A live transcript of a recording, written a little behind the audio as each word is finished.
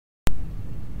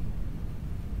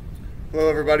Hello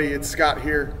everybody, it's Scott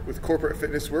here with Corporate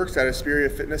Fitness Works at Hesperia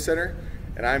Fitness Center,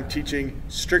 and I'm teaching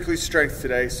strictly strength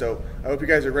today, so I hope you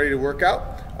guys are ready to work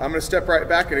out. I'm going to step right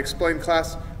back and explain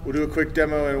class. We'll do a quick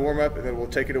demo and warm up, and then we'll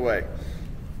take it away.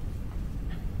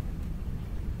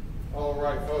 All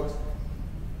right, folks.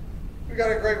 We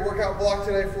got a great workout block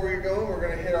today for you going. We're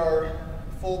going to hit our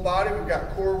full body. We've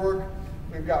got core work.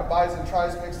 We've got bis and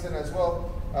tris mixed in as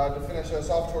well to finish us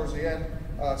off towards the end.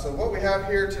 So what we have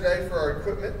here today for our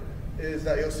equipment is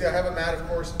that you'll see I have a mat, of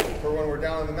course, for when we're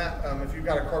down on the mat. If you've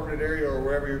got a carpeted area or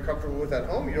wherever you're comfortable with at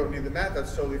home, you don't need the mat,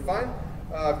 that's totally fine.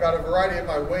 I've got a variety of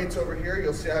my weights over here.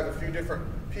 You'll see I have a few different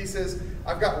pieces.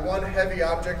 I've got one heavy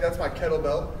object, that's my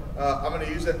kettlebell. I'm going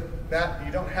to use it. That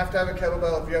you don't have to have a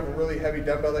kettlebell if you have a really heavy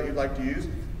dumbbell that you'd like to use,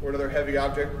 or another heavy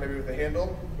object, maybe with a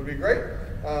handle, would be great.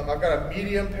 I've got a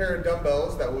medium pair of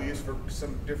dumbbells that we'll use for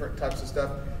some different types of stuff.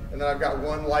 And then I've got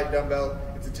one light dumbbell.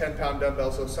 It's a 10-pound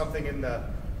dumbbell, so something in the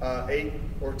 8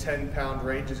 or 10-pound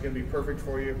range is going to be perfect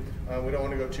for you. We don't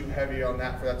want to go too heavy on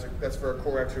that. That's for a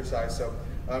core exercise. So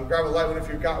grab a light one if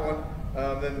you've got one.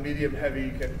 Then the medium heavy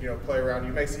you can play around.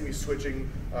 You may see me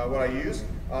switching what I use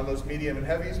on those medium and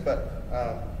heavies, but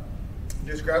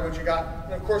just grab what you got.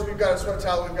 And of course, we've got a sweat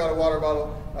towel. We've got a water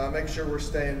bottle. Make sure we're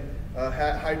staying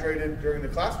hydrated during the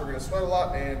class. We're going to sweat a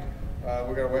lot, and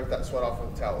we're going to wipe that sweat off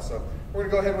with a towel. So we're going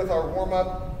to go ahead with our warm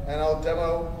up, and I'll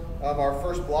demo. Our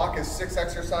first block is 6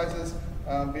 exercises.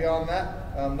 Beyond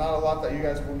that, not a lot that you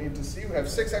guys will need to see. We have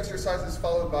 6 exercises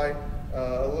followed by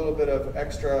a little bit of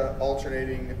extra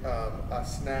alternating a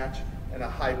snatch and a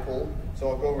high pull. So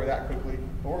I'll go over that quickly.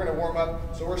 But we're going to warm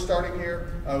up. So we're starting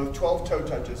here with 12 toe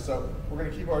touches. So we're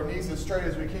going to keep our knees as straight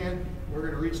as we can. We're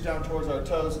going to reach down towards our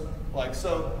toes like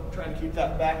so. Try and keep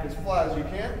that back as flat as you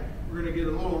can. We're going to get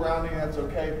a little rounding. That's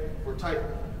okay. We're tight.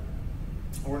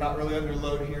 We're not really under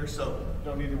load here, so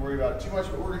don't need to worry about it too much,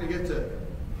 but we're going to get to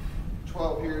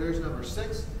 12 here. There's number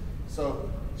 6. So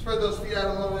spread those feet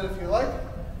out a little bit if you like.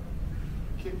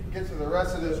 Get to the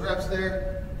rest of those reps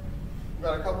there. We've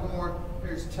got a couple more.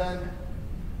 Here's 10,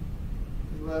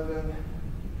 11,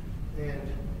 and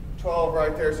 12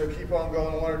 right there. So keep on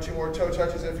going. 1 or 2 more toe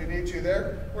touches if you need to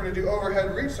there. We're going to do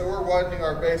overhead reach, so we're widening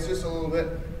our base just a little bit.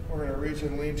 We're going to reach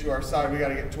and lean to our side. We got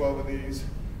to get 12 of these.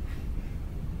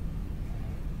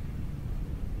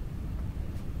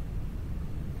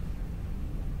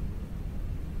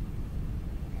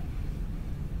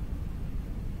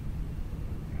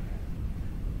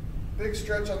 Big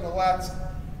stretch on the lats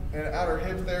and outer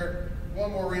hip there.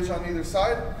 1 more reach on either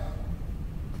side.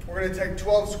 We're going to take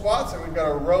 12 squats, and we've got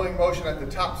a rowing motion at the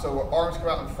top, so our arms come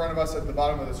out in front of us at the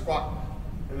bottom of the squat,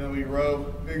 and then we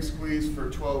row, big squeeze for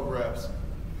 12 reps.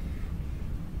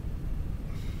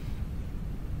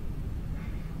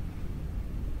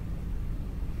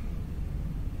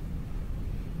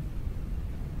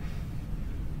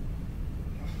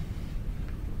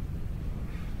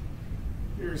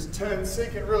 Here's 10,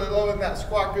 sinking really low in that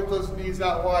squat, get those knees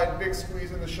out wide, big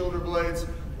squeeze in the shoulder blades,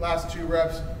 last 2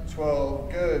 reps,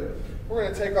 12, good. We're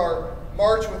going to take our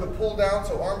march with a pull down,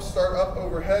 so arms start up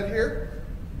overhead here.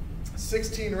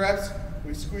 16 reps,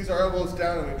 we squeeze our elbows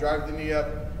down and we drive the knee up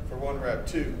for 1 rep,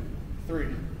 2, 3,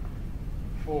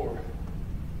 4.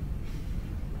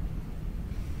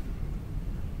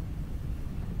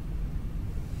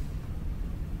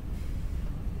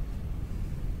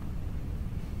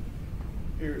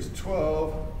 Here's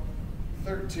 12,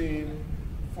 13,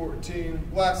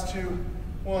 14, last 2,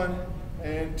 1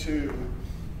 and 2.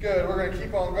 Good, we're going to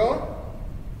keep on going.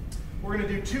 We're going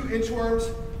to do 2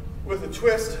 inchworms with a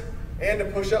twist and a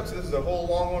push-up. So this is a whole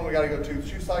long one. We got to go 2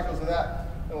 cycles of that,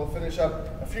 and we'll finish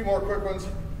up a few more quick ones.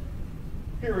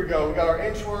 Here we go. We got our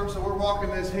inchworm, so we're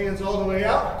walking these hands all the way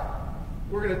out.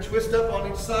 We're going to twist up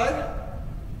on each side,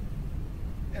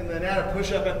 and then add a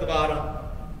push-up at the bottom.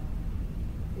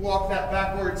 Walk that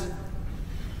backwards.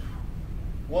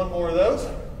 1 more of those.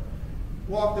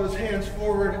 Walk those hands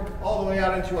forward all the way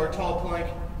out into our tall plank.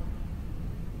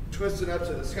 Twist it up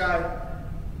to the sky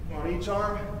on each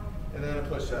arm, and then a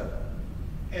push-up.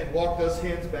 And walk those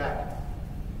hands back.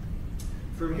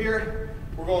 From here,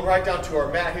 we're going right down to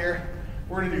our mat here.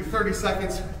 We're going to do 30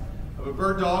 seconds of a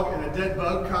bird dog and a dead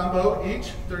bug combo each,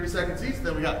 30 seconds each.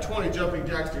 Then we got 20 jumping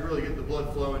jacks to really get the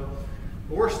blood flowing.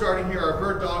 But we're starting here our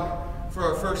bird dog for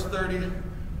our first 30,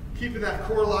 keeping that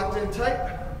core locked in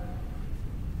tight.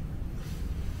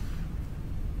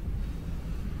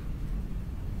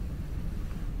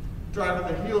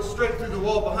 Driving the heels straight through the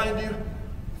wall behind you,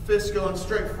 fists going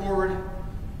straight forward.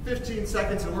 15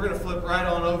 seconds, and we're going to flip right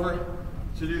on over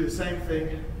to do the same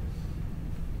thing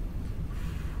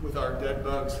with our dead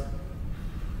bugs.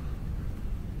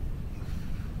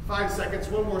 5 seconds,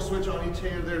 one more switch on each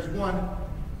hand. There's one,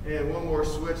 and one more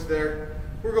switch there.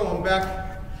 We're going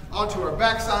back onto our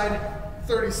backside,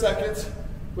 30 seconds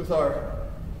with our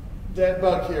dead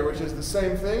bug here, which is the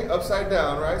same thing, upside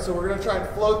down, right? So we're gonna try and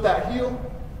float that heel.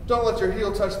 Don't let your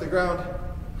heel touch the ground.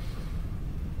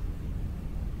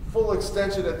 Full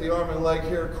extension at the arm and leg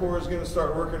here. Core is gonna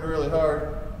start working really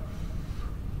hard.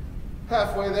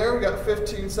 Halfway there, we got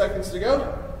 15 seconds to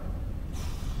go.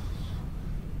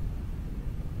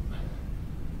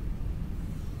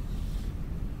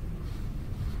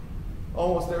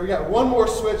 Almost there. We got one more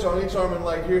switch on each arm and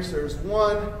leg here. So there's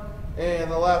one, and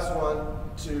the last one,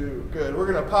 2. Good.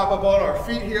 We're gonna pop up on our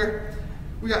feet here.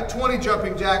 We got 20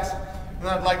 jumping jacks, and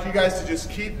I'd like you guys to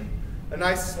just keep a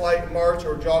nice slight march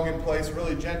or jog in place,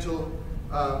 really gentle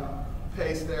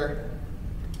pace there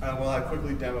while I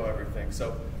quickly demo everything.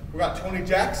 So we got 20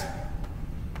 jacks,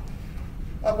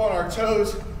 up on our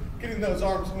toes, getting those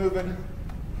arms moving.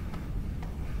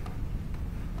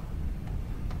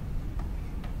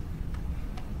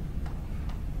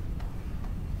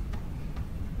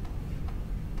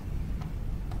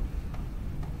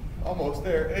 Almost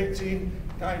there, 18,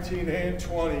 19, and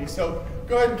 20. So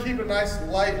go ahead and keep a nice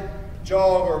light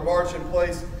jog or march in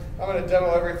place. I'm gonna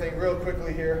demo everything real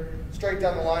quickly here. Straight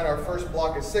down the line, our first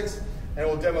block is 6, and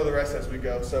we'll demo the rest as we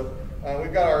go. So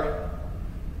we've got our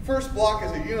first block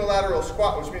is a unilateral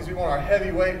squat, which means we want our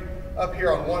heavy weight up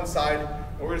here on one side,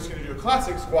 and we're just gonna do a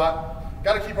classic squat.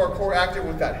 Gotta keep our core active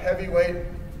with that heavy weight,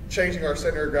 changing our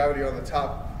center of gravity on the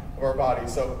top of our body.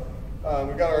 So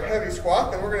we've got our heavy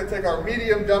squat, then we're gonna take our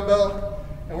medium dumbbell,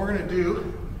 and we're gonna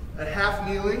do a half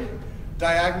kneeling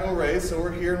diagonal raise. So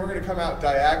we're here, and we're gonna come out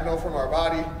diagonal from our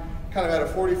body, kind of at a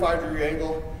 45-degree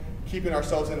angle, keeping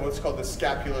ourselves in what's called the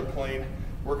scapular plane,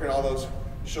 working all those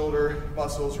shoulder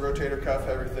muscles, rotator cuff,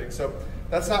 everything. So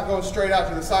that's not going straight out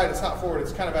to the side, it's not forward,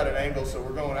 it's kind of at an angle, so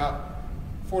we're going out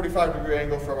 45-degree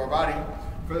angle from our body.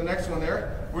 For the next one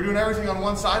there, we're doing everything on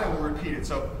one side, and we'll repeat it.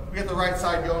 So we get the right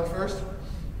side going first,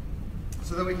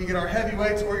 so then we can get our heavy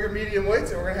weights or your medium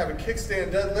weights, and we're gonna have a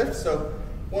kickstand deadlift. So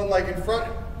one leg in front,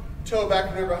 toe back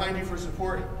and there behind you for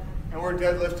support, and we're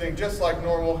deadlifting just like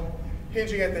normal,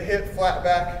 hinging at the hip, flat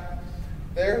back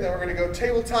there. Then we're gonna go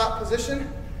tabletop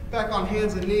position, back on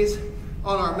hands and knees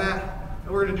on our mat,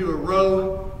 and we're gonna do a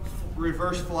row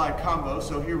reverse fly combo.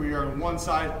 So here we are on one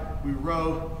side, we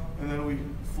row, and then we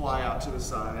fly out to the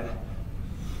side.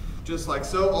 Just like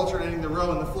so, alternating the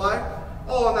row and the fly,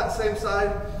 all on that same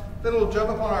side. Then we'll jump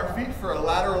up on our feet for a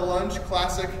lateral lunge,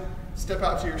 classic, step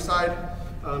out to your side.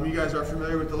 You guys are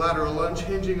familiar with the lateral lunge,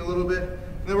 hinging a little bit.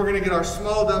 And then we're gonna get our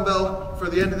small dumbbell for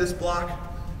the end of this block.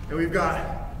 And we've got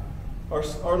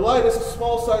our lightest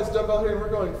small size dumbbell here, and we're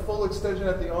going full extension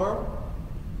at the arm,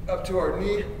 up to our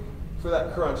knee for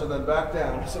that crunch, and then back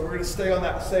down. So we're gonna stay on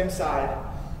that same side.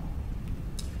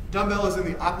 Dumbbell is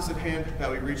in the opposite hand that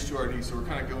we reach to our knee, so we're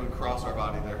kind of going across our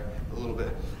body there a little bit.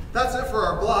 That's it for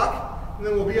our block. And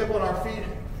then we'll be up on our feet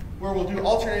where we'll do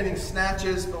alternating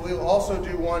snatches, but we'll also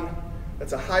do one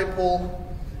that's a high pull,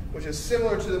 which is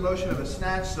similar to the motion of a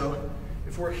snatch. So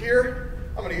if we're here,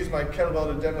 I'm gonna use my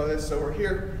kettlebell to demo this. So we're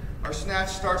here, our snatch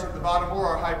starts at the bottom or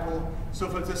our high pull. So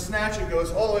if it's a snatch, it goes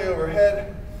all the way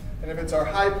overhead. And if it's our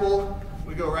high pull,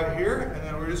 we go right here, and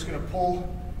then we're just gonna pull,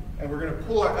 and we're gonna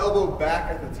pull our elbow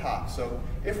back at the top. So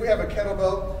if we have a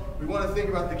kettlebell, we wanna think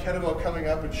about the kettlebell coming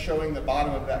up and showing the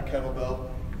bottom of that kettlebell.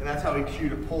 And that's how we cue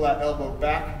to pull that elbow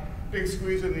back. Big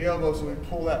squeeze in the elbow, so we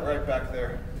pull that right back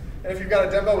there. And if you've got a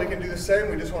dumbbell, we can do the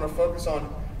same. We just want to focus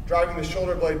on driving the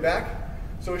shoulder blade back.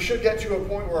 So we should get to a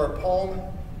point where our palm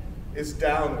is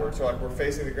downward, so like we're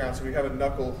facing the ground, so we have a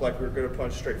knuckle like we're going to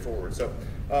punch straight forward. So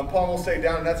palm will stay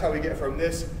down, and that's how we get from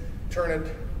this, turn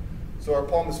it, so our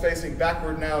palm is facing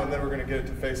backward now, and then we're going to get it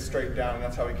to face straight down, and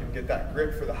that's how we can get that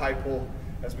grip for the high pull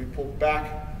as we pull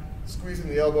back, squeezing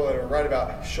the elbow, and we're right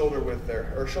about shoulder width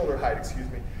there, or shoulder height, excuse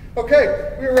me.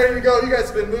 Okay, we're ready to go. You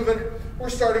guys have been moving. We're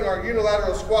starting our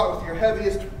unilateral squat with your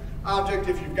heaviest object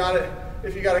if you've got it.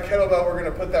 If you got a kettlebell, we're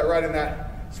gonna put that right in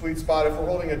that sweet spot. If we're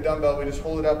holding a dumbbell, we just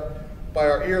hold it up by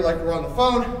our ear like we're on the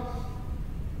phone.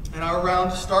 And our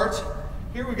round starts.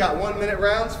 Here we got 1 minute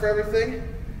rounds for everything.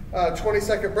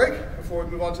 20-second break before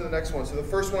we move on to the next one. So the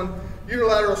first one,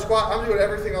 unilateral squat. I'm doing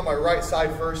everything on my right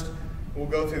side first. We'll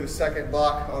go through the second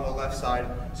block on the left side.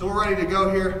 So we're ready to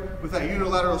go here with that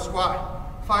unilateral squat.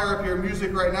 Fire up your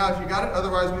music right now if you got it.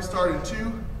 Otherwise, we start in 2,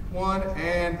 1,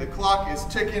 and the clock is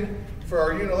ticking for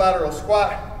our unilateral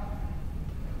squat.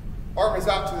 Arm is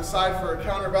out to the side for a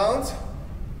counterbalance.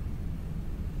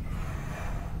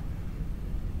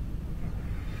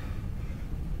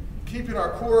 Keeping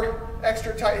our core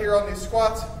extra tight here on these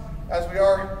squats as we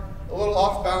are a little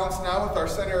off balance now with our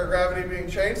center of gravity being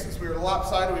changed. Since we were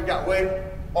lopsided, we've got weight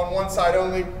on one side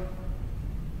only.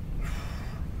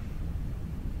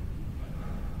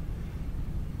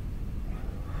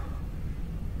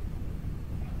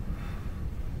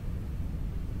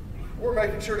 We're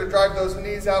making sure to drive those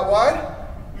knees out wide.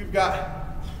 We've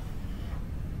got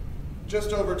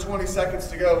just over 20 seconds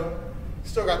to go.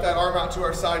 Still got that arm out to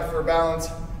our side for balance.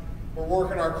 We're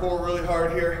working our core really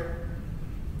hard here.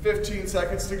 15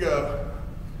 seconds to go.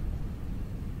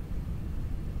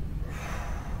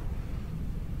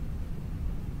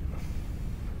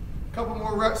 Couple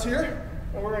more reps here,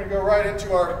 and we're going to go right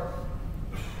into our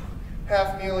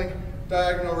half kneeling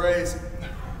diagonal raise.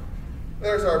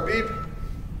 There's our beep.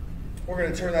 We're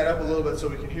going to turn that up a little bit so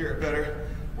we can hear it better.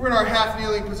 We're in our half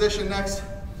kneeling position next.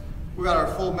 We got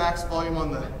our full max volume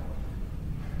on the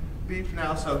beep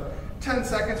now, so 10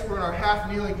 seconds. We're in our half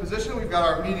kneeling position. We've got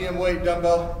our medium weight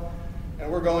dumbbell,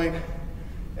 and we're going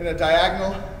in a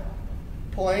diagonal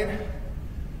plane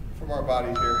from our body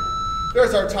here.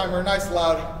 There's our timer, nice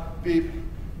loud beep.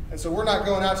 And so we're not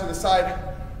going out to the side.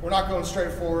 We're not going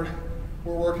straight forward.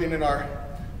 We're working in our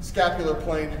scapular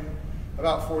plane,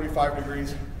 about 45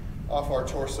 degrees off our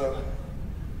torso.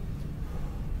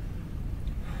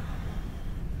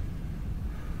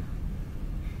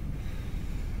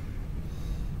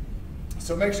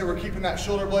 So make sure we're keeping that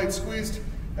shoulder blade squeezed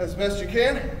as best you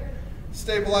can.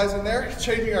 Stabilizing there,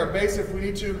 changing our base if we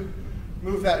need to,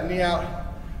 move that knee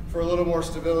out for a little more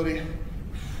stability.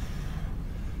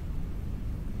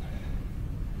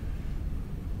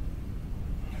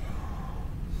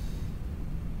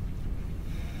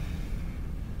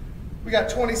 We got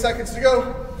 20 seconds to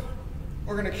go.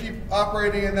 We're going to keep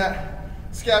operating in that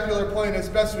scapular plane as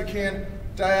best we can,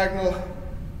 diagonal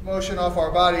motion off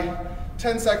our body.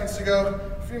 10 seconds to go.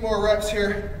 A few more reps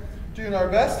here, doing our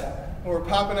best. And we're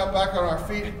popping up back on our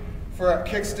feet for our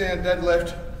kickstand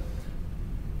deadlift.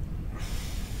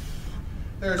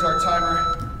 There's our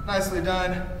timer. Nicely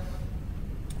done.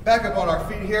 Back up on our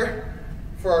feet here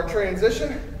for our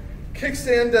transition.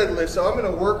 Kickstand deadlift. So I'm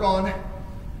going to work on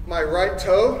my right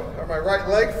toe, or my right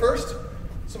leg first.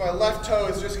 So my left toe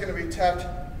is just going to be tapped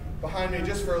behind me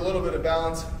just for a little bit of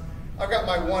balance. I've got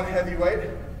my one heavy weight,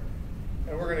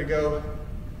 and we're going to go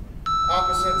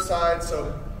opposite side.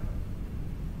 So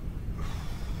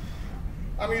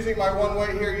I'm using my one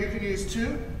weight here. You can use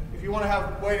two. If you want to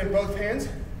have weight in both hands,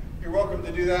 you're welcome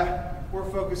to do that. We're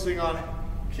focusing on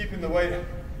keeping the weight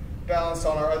balanced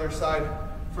on our other side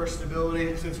for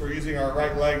stability, since we're using our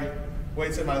right leg.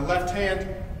 Weights in my left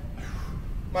hand.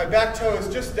 My back toe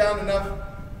is just down enough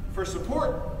for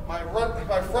support.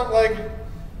 My front leg,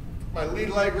 my lead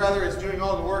leg rather, is doing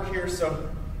all the work here. So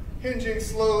hinging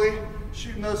slowly,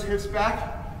 shooting those hips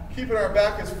back, keeping our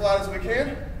back as flat as we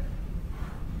can.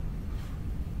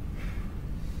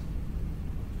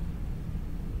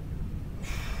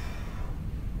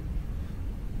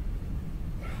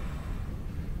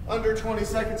 Under 20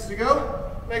 seconds to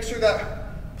go. Make sure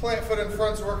that plant foot in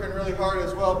front's working really hard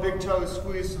as well. Big toe is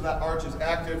squeezed so that arch is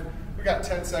active. We got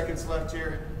 10 seconds left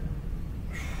here.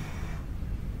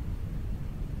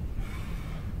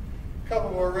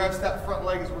 Couple more reps. That front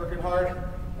leg is working hard.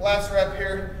 Last rep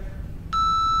here.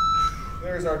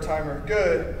 There's our timer.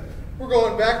 Good. We're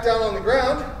going back down on the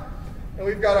ground, and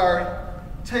we've got our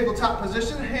tabletop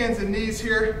position, hands and knees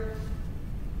here,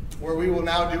 where we will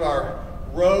now do our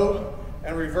row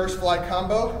and reverse fly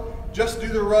combo. Just do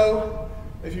the row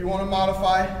if you want to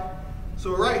modify.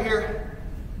 So we're right here,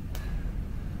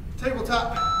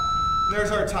 tabletop, and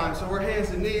there's our time. So we're hands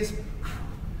and knees,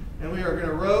 and we are going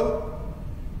to row,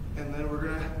 and then we're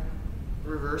going to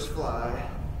reverse fly.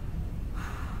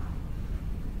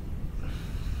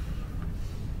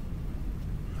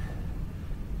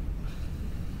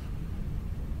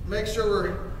 Make sure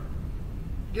we're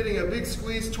getting a big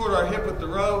squeeze toward our hip with the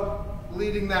row,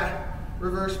 leading that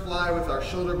reverse fly with our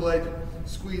shoulder blade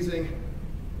squeezing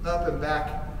up and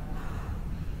back.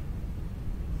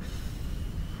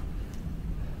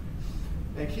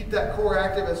 And keep that core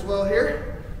active as well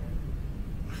here.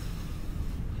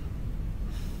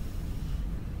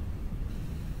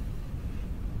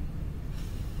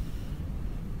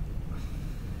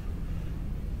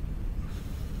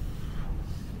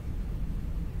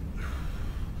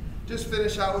 Just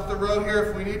finish out with the row here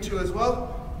if we need to as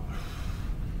well.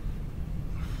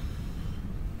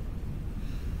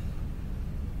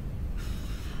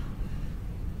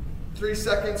 Three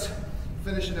seconds,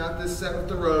 finishing out this set with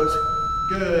the rows.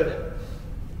 Good.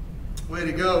 Way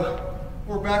to go.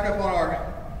 We're back up on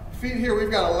our feet here.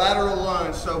 We've got a lateral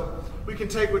lunge, so we can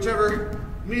take whichever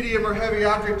medium or heavy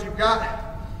object you've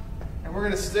got, and And we're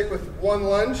gonna stick with one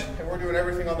lunge, and we're doing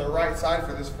everything on the right side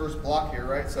for this first block here,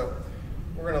 right? So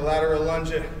we're gonna lateral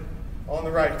lunge it on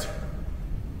the right.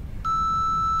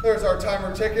 There's our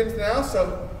timer ticking now,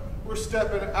 so we're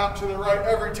stepping out to the right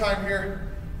every time here.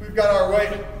 We've got our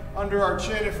weight under our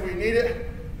chin if we need it.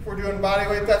 If we're doing body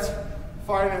weight, that's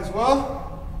fine as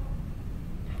well.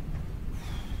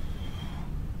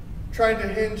 Trying to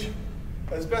hinge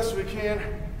as best we can,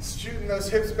 shooting those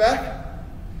hips back.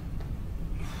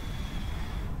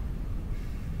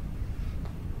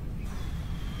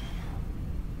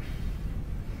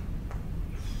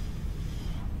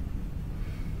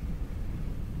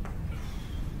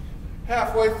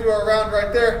 Halfway through our round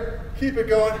right there, keep it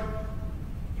going.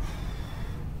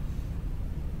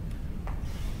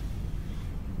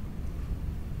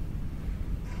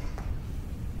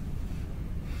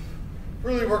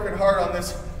 Really working hard on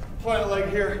this planet leg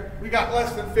here. We got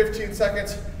less than 15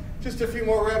 seconds, just a few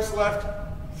more reps left.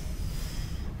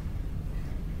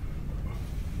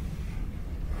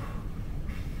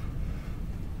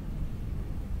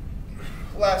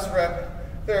 Last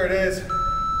rep, there it is,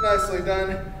 nicely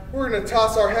done. We're gonna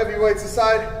toss our heavy weights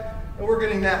aside, and we're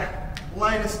getting that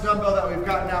lightest dumbbell that we've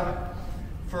got now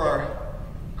for our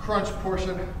crunch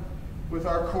portion with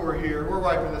our core here. We're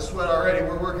wiping the sweat already,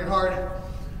 we're working hard.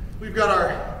 We've got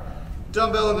our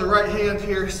dumbbell in the right hand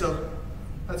here, so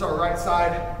that's our right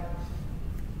side.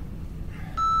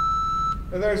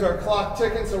 And there's our clock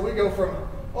ticking, so we go from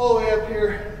all the way up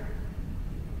here,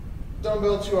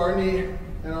 dumbbell to our knee,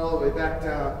 and all the way back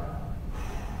down.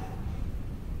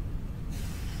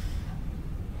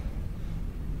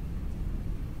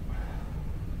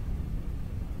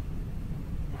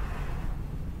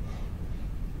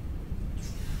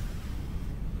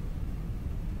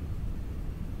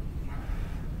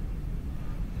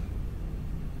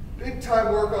 Big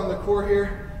time work on the core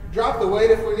here. Drop the weight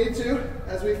if we need to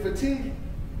as we fatigue.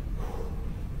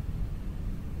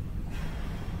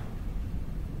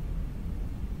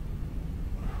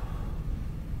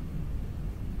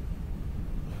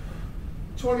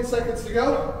 "20 seconds to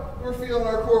go. We're feeling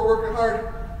our core working hard.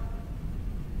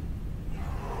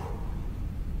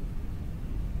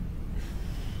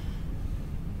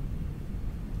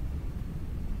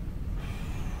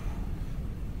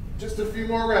 Just a few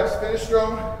more reps. Finish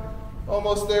strong.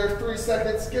 Almost there. 3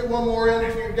 seconds. Get one more in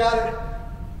if you've got it.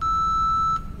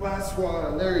 Last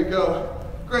one. There you go.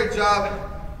 Great job.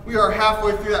 We are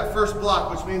halfway through that first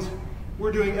block, which means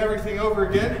we're doing everything over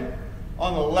again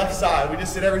on the left side. We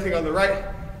just did everything on the right.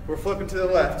 We're flipping to the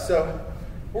left. So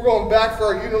we're going back for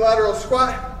our unilateral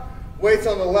squat. Weights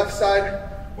on the left side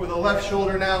with the left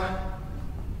shoulder now.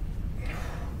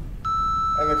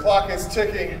 And the clock is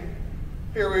ticking.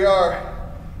 Here we are.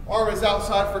 Arm is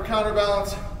outside for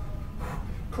counterbalance.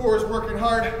 Core is working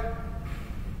hard.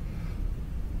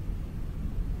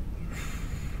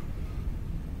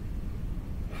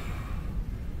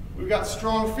 We've got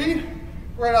strong feet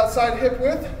right outside hip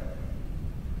width.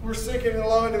 We're sinking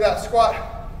low into that squat,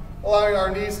 allowing our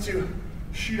knees to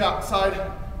shoot outside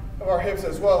of our hips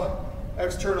as well,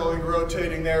 externally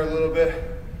rotating there a little bit.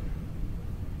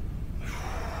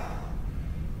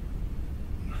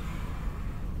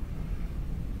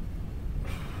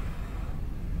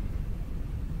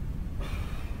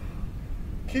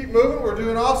 Keep moving, we're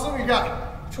doing awesome. We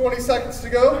got 20 seconds to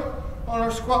go on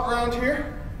our squat round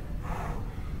here.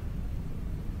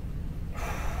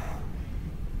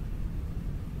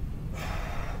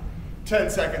 Ten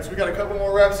seconds, we got a couple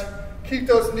more reps. Keep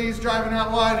those knees driving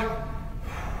out wide.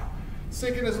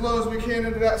 Sinking as low as we can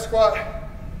into that squat.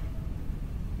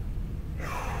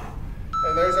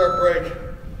 And there's our break.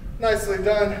 Nicely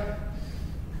done.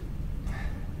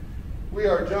 We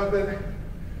are jumping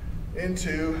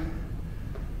into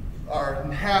our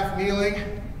half kneeling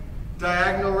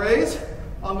diagonal raise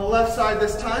on the left side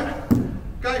this time.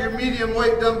 Got your medium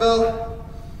weight dumbbell.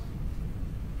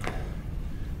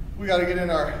 We got to get in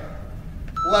our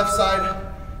left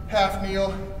side half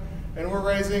kneel, and we're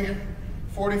raising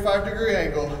 45-degree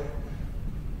angle.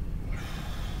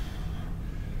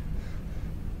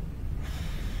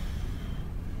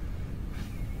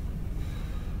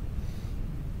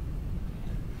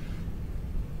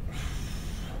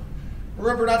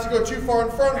 Remember not to go too far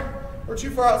in front or too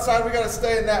far outside. We got to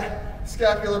stay in that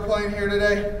scapular plane here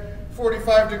today.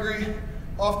 45-degree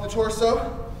off the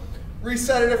torso.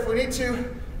 Reset it if we need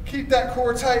to. Keep that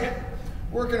core tight.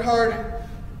 Working hard.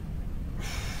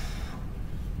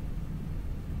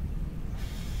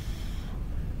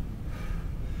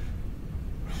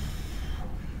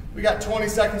 We got 20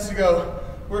 seconds to go.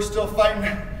 We're still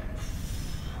fighting.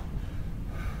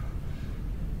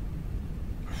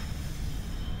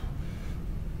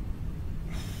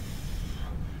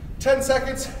 10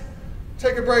 seconds,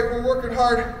 take a break. We're working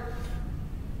hard.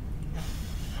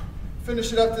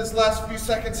 Finish it up this last few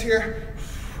seconds here.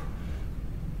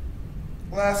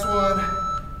 Last one,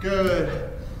 good.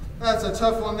 That's a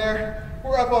tough one there.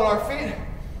 We're up on our feet.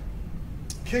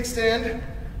 Kickstand,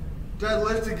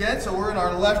 deadlift again. So we're in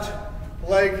our left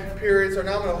leg period. So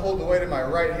now I'm gonna hold the weight in my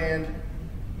right hand.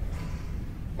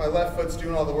 My left foot's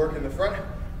doing all the work in the front.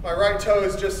 My right toe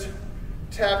is just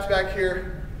tapped back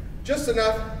here, just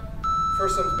enough for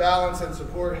some balance and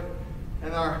support.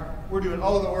 And we're doing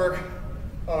all the work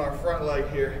on our front leg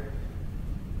here.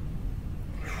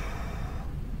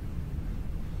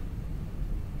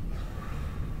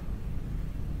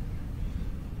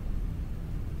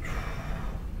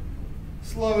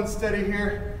 Slow and steady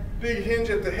here. Big hinge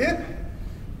at the hip.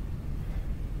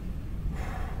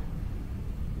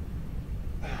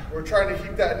 We're trying to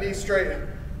keep that knee straight,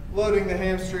 loading the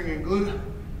hamstring and glute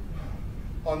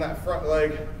on that front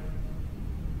leg.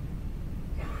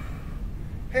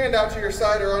 Hand out to your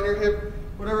side or on your hip,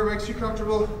 whatever makes you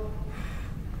comfortable.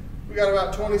 We got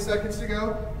about 20 seconds to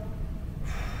go.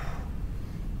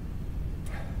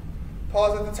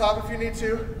 Pause at the top if you need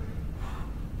to.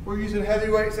 We're using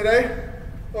heavy weight today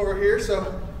over here,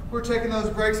 so we're taking those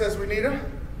breaks as we need them.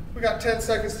 We got 10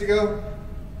 seconds to go.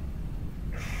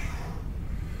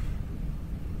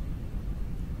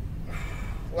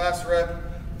 Last rep,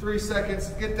 3 seconds,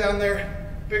 get down there,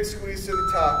 big squeeze to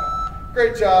the top.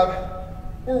 Great job.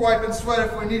 We're wiping sweat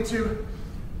if we need to.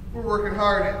 We're working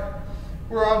hard.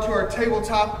 We're on to our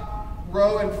tabletop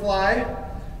row and fly,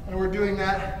 and we're doing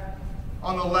that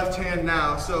on the left hand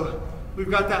now. So we've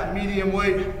got that medium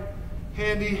weight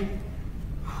handy,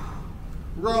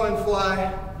 row and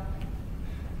fly,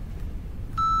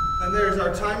 and there's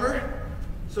our timer.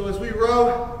 So as we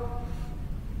row,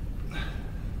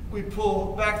 we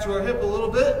pull back to our hip a little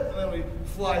bit, and then we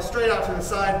fly straight out to the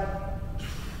side,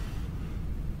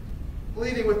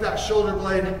 leading with that shoulder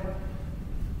blade.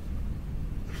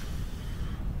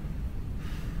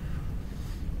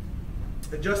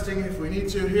 Adjusting if we need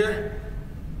to here,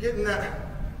 getting that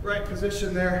right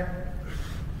position there.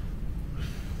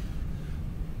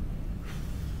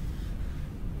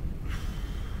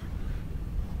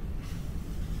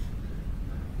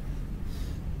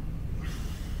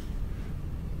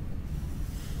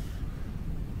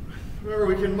 Remember,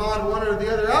 we can mod one or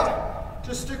the other out.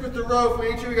 Just stick with the row if we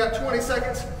need to. We got 20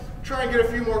 seconds. Try and get a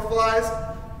few more flies.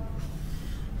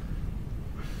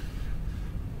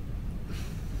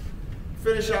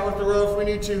 Finish out with the row if we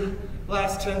need to.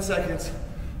 Last 10 seconds.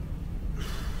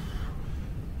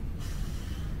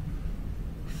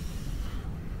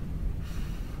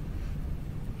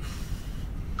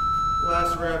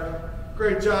 Last rep.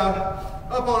 Great job.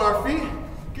 Up on our feet.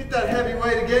 Get that heavy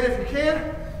weight again if you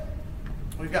can.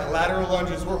 We've got lateral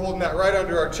lunges. We're holding that right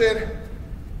under our chin.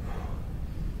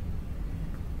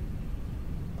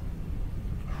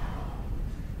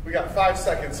 We got 5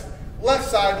 seconds. Left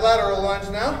side lateral lunge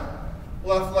now.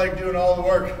 Left leg doing all the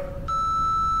work.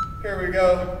 Here we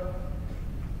go.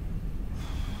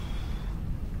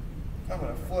 I'm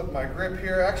gonna flip my grip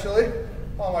here actually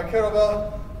on my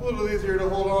kettlebell. A little easier to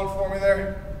hold on for me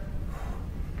there.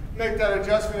 Make that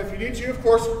adjustment if you need to. Of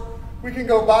course, we can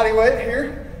go body weight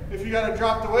here if you gotta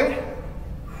drop the weight.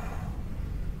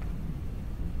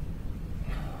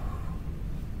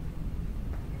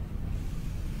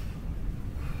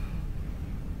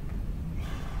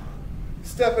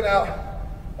 Stepping out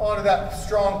onto that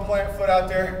strong plant foot out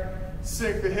there.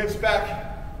 Sink the hips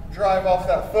back, drive off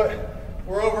that foot.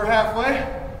 We're over halfway.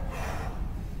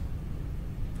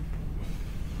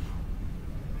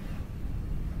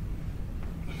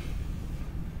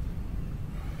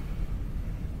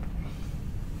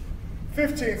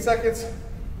 "15 seconds.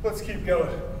 Let's keep going.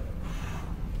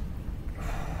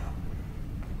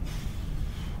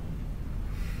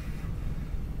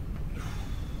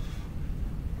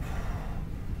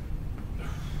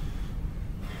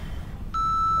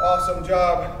 Awesome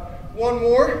job. One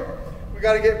more. We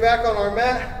got to get back on our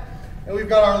mat, and we've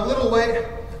got our little weight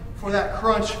for that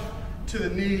crunch to the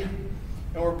knee,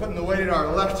 and we're putting the weight in our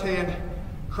left hand,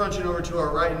 crunching over to our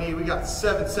right knee. We got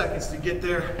 7 seconds to get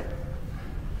there.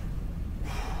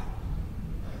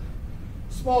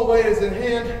 Small weight is in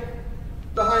hand,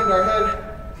 behind our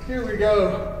head. Here we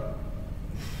go.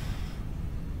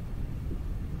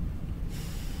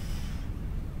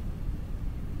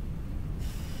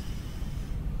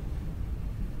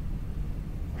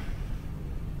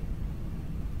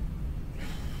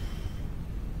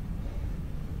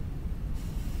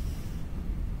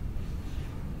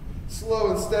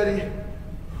 Slow and steady.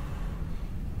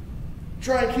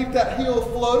 Try and keep that heel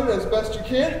floated as best you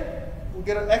can. We'll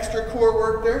get an extra core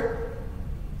work there.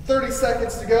 30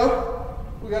 seconds to go.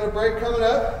 We got a break coming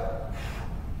up.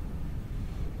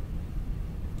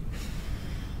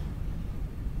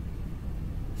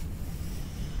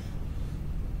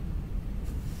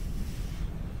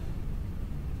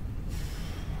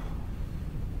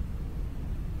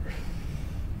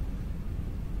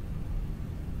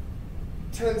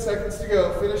 Ten seconds to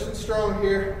go. Finishing strong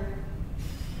here.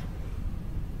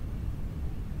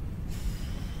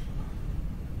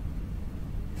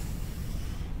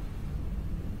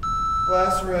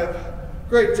 Last rep.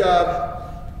 Great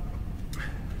job.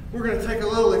 We're going to take a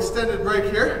little extended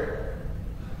break here.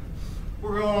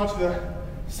 We're going on to the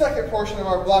second portion of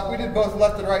our block. We did both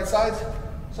left and right sides.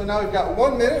 So now we've got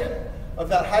 1 minute of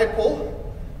that high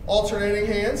pull, alternating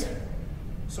hands.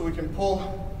 So we can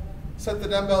pull, set the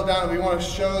dumbbell down, and we want to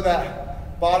show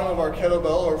that bottom of our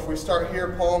kettlebell, or if we start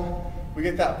here, palm, we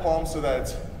get that palm so that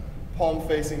it's palm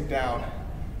facing down.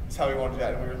 That's how we want to do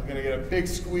that. And we're going to get a big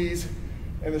squeeze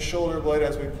in the shoulder blade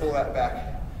as we pull that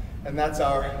back. And that's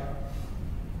our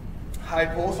high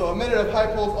pull. So a minute of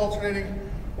high pulls alternating.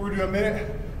 We're going to do a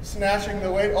minute snatching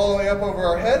the weight all the way up over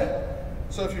our head.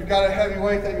 So if you've got a heavy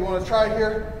weight that you want to try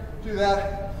here, do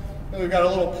that. Then we've got a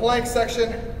little plank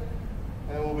section,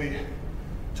 and we'll be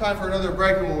time for another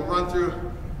break, and we'll run through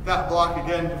that block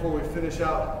again before we finish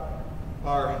out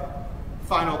our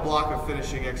final block of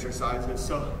finishing exercises.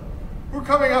 So we're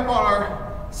coming up on our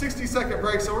 60-second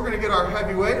break, so we're going to get our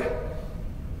heavy weight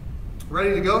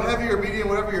ready to go. Heavy or medium,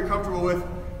 whatever you're comfortable with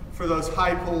for those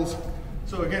high pulls.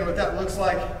 So again, what that looks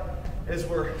like is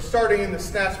we're starting in the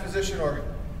snatch position, or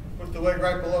with the weight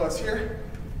right below us here.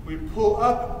 We pull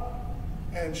up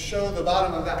and show the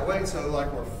bottom of that weight, so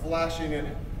like we're flashing it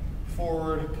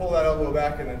forward, pull that elbow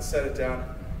back, and then set it down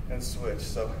and switch.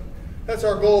 So that's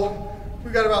our goal.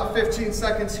 We've got about 15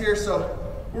 seconds here, so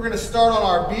we're going to start on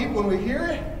our beat when we hear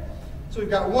it. So we've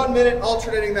got 1 minute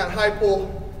alternating that high pull,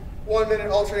 1 minute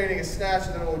alternating a snatch,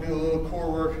 and then we'll do a little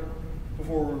core work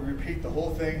before we repeat the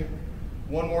whole thing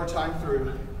one more time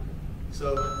through.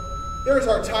 So there's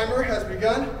our timer has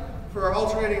begun for our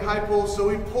alternating high pull. So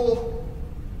we pull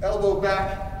elbow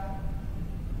back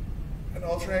and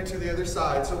alternate to the other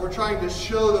side. So we're trying to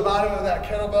show the bottom of that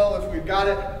kettlebell if we've got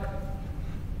it.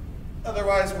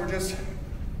 Otherwise, we're just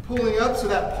pulling up so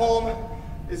that palm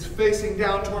is facing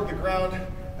down toward the ground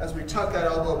as we tuck that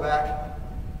elbow back.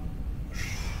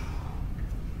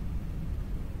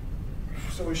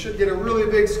 So we should get a really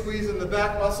big squeeze in the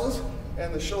back muscles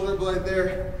and the shoulder blade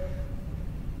there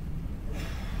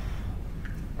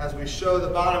as we show the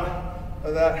bottom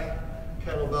of that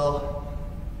kettlebell.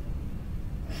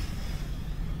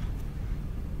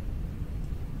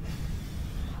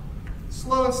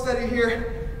 Slow and steady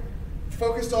here,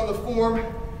 focused on the form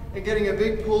and getting a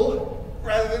big pull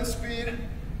rather than speed.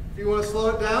 If you want to slow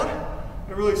it down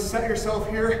and really set yourself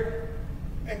here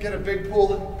and get a big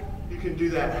pull, you can do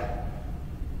that.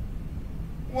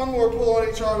 One more pull on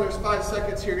each arm. There's 5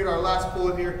 seconds here. Get our last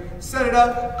pull in here. Set it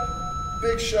up.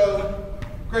 Big show.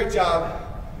 Great job.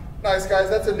 Nice, guys.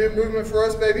 That's a new movement for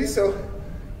us, baby. So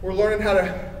we're learning how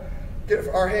to get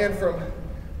our hand from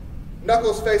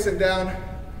knuckles facing down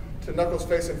to knuckles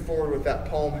facing forward with that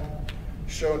palm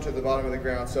shown to the bottom of the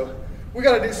ground. So we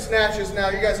got to do snatches now.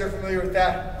 You guys are familiar with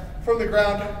that. From the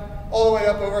ground all the way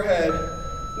up overhead.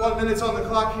 1 minute's on the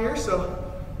clock here,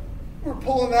 so we're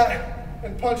pulling that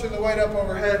and punching the weight up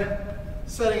overhead,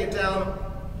 setting it down,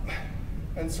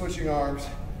 and switching arms.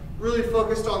 Really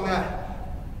focused on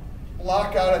that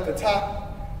lockout at the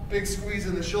top, big squeeze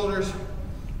in the shoulders.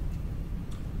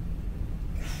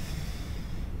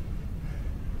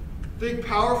 Big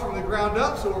power from the ground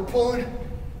up, so we're pulling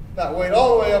that weight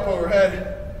all the way up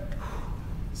overhead.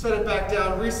 Set it back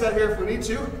down, reset here if we need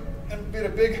to, and get a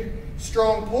big,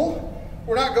 strong pull.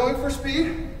 We're not going for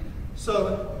speed,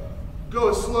 so go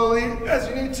as slowly as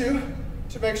you need to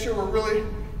make sure we're really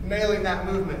nailing that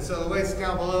movement. So the weight's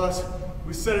down below us.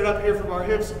 We set it up here from our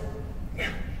hips,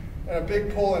 and a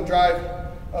big pull and drive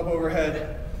up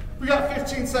overhead. We got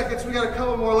 15 seconds. We got a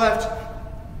couple more left.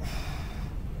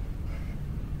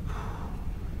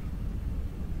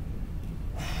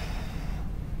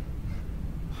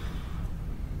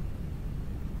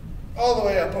 All the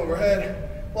way up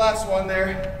overhead. Last one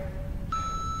there.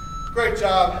 Great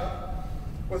job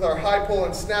with our high pull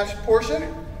and snatch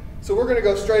portion. So we're gonna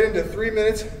go straight into 3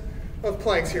 minutes of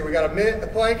planks here. We got a minute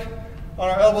of plank on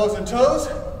our elbows and toes,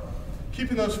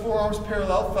 keeping those forearms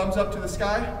parallel, thumbs up to the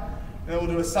sky. And then we'll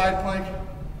do a side plank,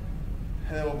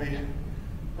 and then we'll be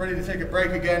ready to take a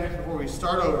break again before we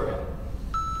start over.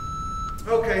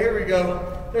 Okay, here we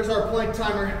go. There's our plank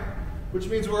timer, which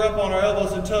means we're up on our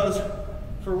elbows and toes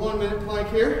for 1 minute plank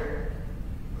here.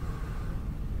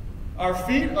 Our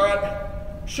feet are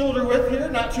at shoulder width here,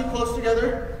 not too close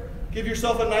together. Give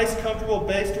yourself a nice comfortable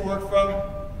base to work from.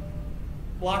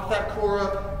 Lock that core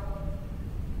up.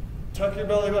 Tuck your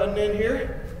belly button in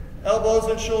here. Elbows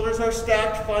and shoulders are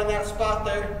stacked. Find that spot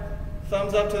there.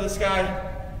 Thumbs up to the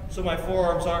sky so my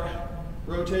forearms aren't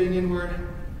rotating inward.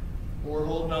 We're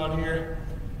holding on here.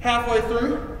 Halfway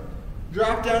through,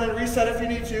 drop down and reset if you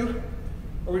need to,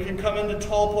 or we can come into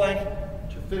tall plank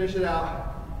to finish it out.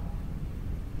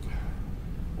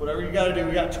 Whatever you gotta do.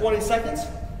 We got 20 seconds.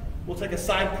 We'll take a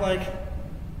side plank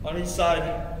on each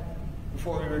side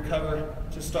before we recover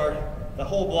to start the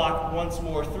whole block once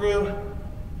more through,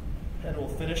 and we'll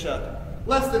finish up.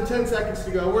 Less than 10 seconds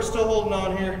to go. We're still holding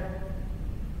on here.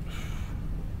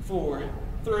 4,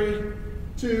 3,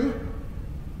 2,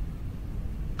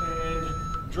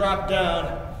 and drop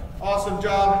down. Awesome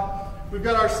job. We've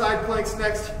got our side planks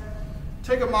next.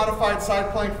 Take a modified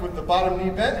side plank with the bottom knee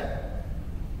bent.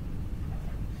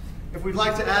 If we'd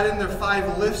like to add in their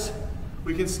 5 lifts,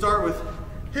 we can start with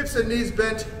hips and knees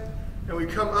bent, and we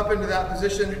come up into that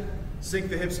position, sink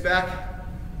the hips back.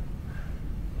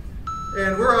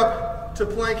 And we're up to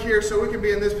plank here, so we can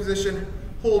be in this position,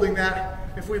 holding that.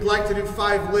 If we'd like to do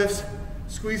 5 lifts,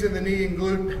 squeeze in the knee and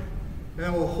glute, and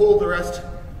then we'll hold the rest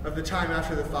of the time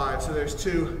after the 5. So there's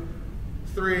 2,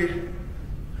 3,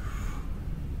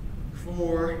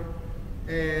 4,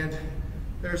 and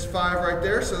there's 5 right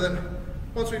there. So then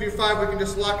once we do 5, we can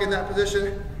just lock in that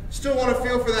position. Still want to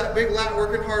feel for that big lat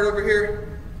working hard over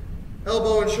here.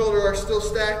 Elbow and shoulder are still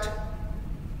stacked.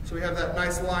 So we have that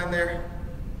nice line there.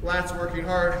 Lats working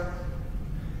hard.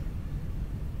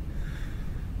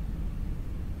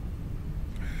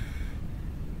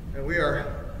 And we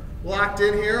are locked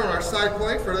in here on our side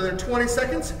plank for another 20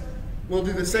 seconds. We'll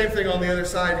do the same thing on the other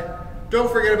side.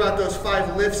 Don't forget about those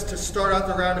 5 lifts to start out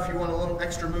the round if you want a little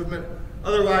extra movement.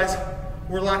 Otherwise,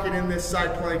 we're locking in this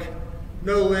side plank.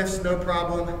 No lifts, no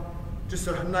problem. Just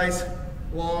a nice,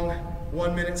 long,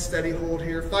 1 minute steady hold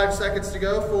here. 5 seconds to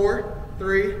go. 4,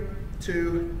 3,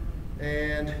 2,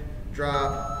 and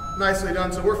drop. Nicely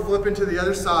done. So we're flipping to the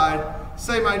other side.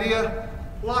 Same idea.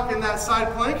 Lock in that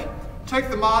side plank. Take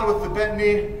the mod with the bent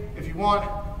knee if you want.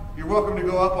 You're welcome to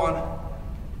go up on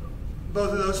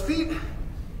both of those feet.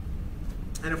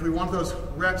 And if we want those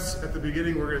reps at the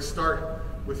beginning, we're going to start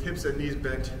with hips and knees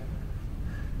bent.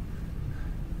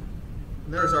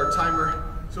 And there's our timer.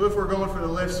 So if we're going for the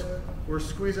lifts, we're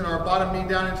squeezing our bottom knee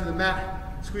down into the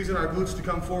mat, squeezing our glutes to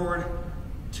come forward.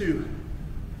 2,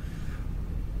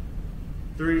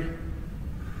 3,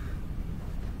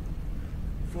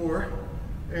 4,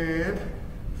 and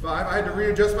 5. I had to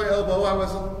readjust my elbow. I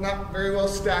was not very well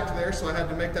stacked there, so I had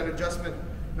to make that adjustment.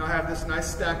 Now I have this nice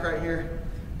stack right here.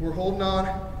 We're holding on.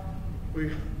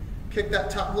 We kick that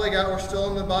top leg out. We're still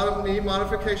in the bottom knee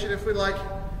modification if we like.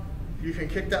 You can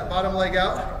kick that bottom leg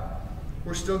out.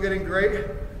 We're still getting great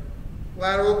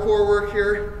lateral core work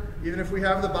here, even if we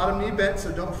have the bottom knee bent,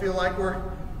 so don't feel like we're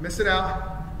missing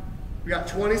out. We got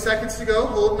 20 seconds to go,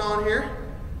 holding on here.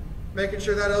 Making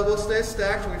sure that elbow stays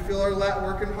stacked. We feel our lat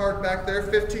working hard back there.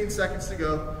 15 seconds to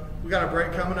go. We got a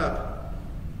break coming up.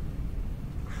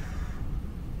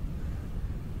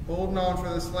 Holding on for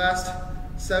this last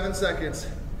 7 seconds.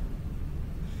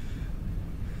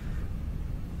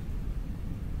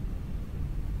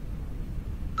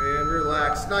 And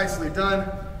relax. Nicely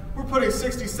done. We're putting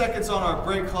 60 seconds on our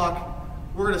break clock.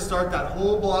 We're going to start that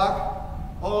whole block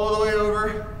all the way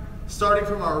over, starting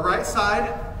from our right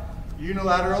side.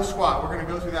 Unilateral squat. We're going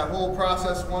to go through that whole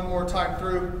process one more time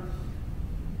through,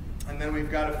 and then we've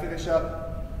got to finish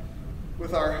up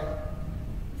with our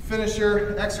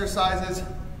finisher exercises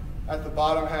at the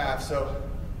bottom half. So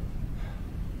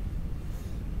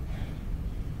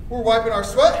we're wiping our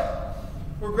sweat.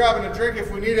 We're grabbing a drink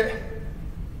if we need it.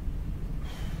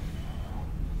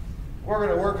 We're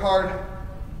going to work hard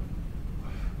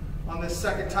on this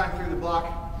second time through the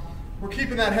block. We're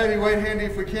keeping that heavy weight handy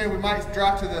if we can. We might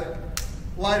drop to the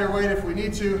lighter weight if we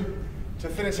need to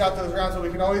finish out those rounds, but we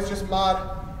can always just mod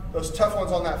those tough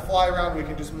ones on that fly round. We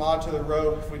can just mod to the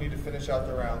row if we need to finish out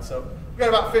the round. So we've got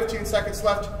about 15 seconds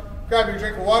left. Grab your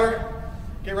drink of water,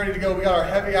 get ready to go. We got our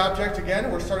heavy object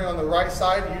again. We're starting on the right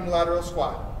side, unilateral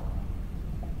squat.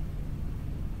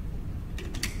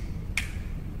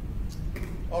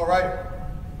 All right,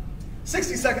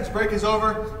 60 seconds break is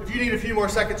over. If you need a few more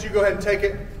seconds, you go ahead and take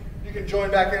it. You can join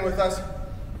back in with us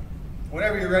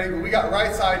whenever you're ready, but we got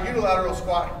right side unilateral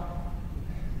squat.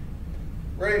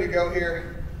 Ready to go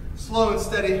here. Slow and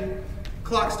steady.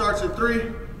 Clock starts at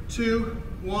 3, 2,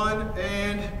 1,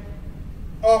 and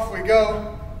off we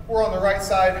go. We're on the right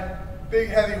side. Big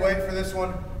heavy weight for this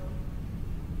one.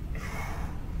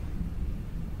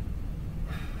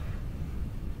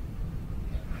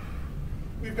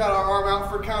 We've got our arm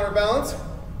out for counterbalance.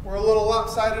 We're a little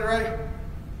lopsided, right?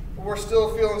 But we're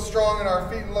still feeling strong in our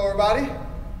feet and lower body.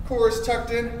 Core is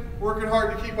tucked in, working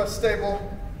hard to keep us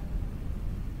stable.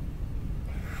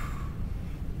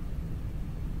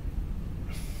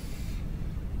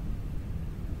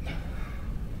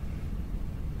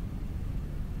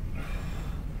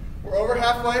 We're over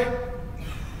halfway.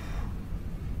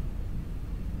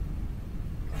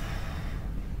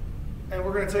 And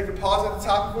we're going to take a pause at the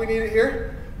top if we need it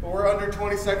here, but we're under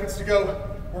 20 seconds to go.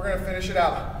 We're going to finish it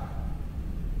out.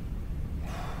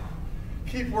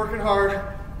 Keep working hard.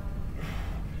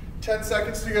 10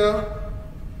 seconds to go.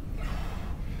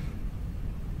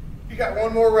 You got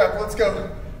one more rep. Let's go.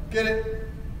 Get it.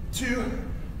 2,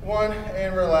 1,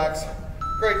 and relax.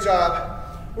 Great job.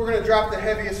 We're going to drop the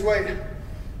heaviest weight,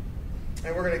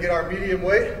 and we're going to get our medium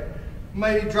weight.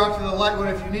 Maybe drop to the light one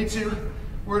if you need to.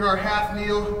 We're in our half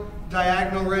kneel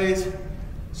diagonal raise.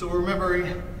 So we're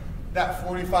remembering that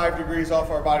 45 degrees off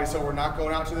our body, so we're not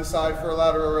going out to the side for a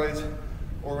lateral raise,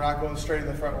 or we're not going straight in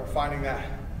the front. We're finding that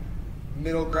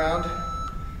middle ground.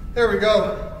 There we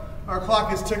go. Our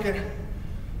clock is ticking.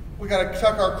 We got to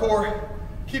tuck our core.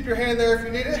 Keep your hand there if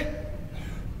you need it.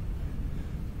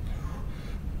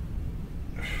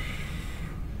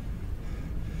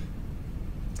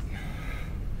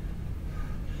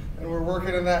 And we're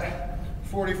working in that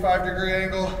 45-degree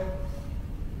angle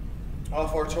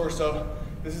off our torso.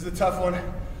 This is a tough one.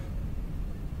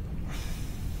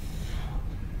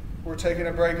 We're taking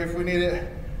a break if we need it,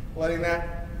 letting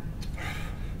that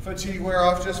fatigue wear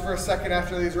off just for a second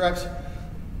after these reps.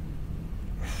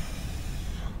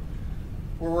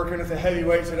 We're working with a heavy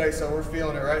weight today, so we're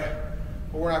feeling it, right?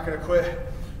 But we're not going to quit.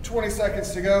 20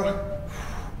 seconds to go.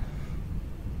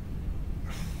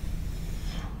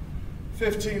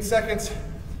 15 seconds.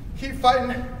 Keep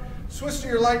fighting. Switch to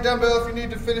your light dumbbell if you need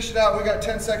to finish it out. We got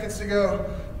 10 seconds to go.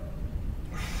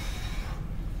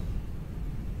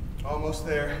 Almost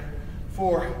there.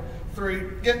 4, 3,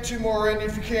 get 2 more in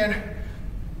if you can.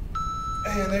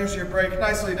 And there's your break.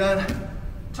 Nicely done.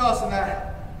 Tossing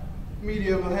that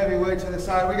medium and heavy weight to the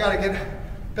side. We got to get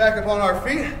back up on our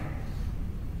feet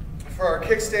for our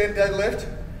kickstand deadlift.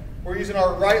 We're using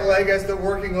our right leg as the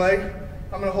working leg.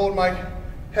 I'm going to hold my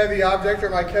heavy object or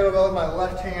my kettlebell in my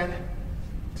left hand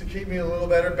to keep me a little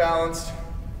better balanced.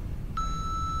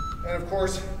 And of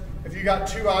course, if you got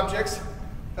 2 objects,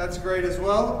 that's great as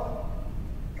well.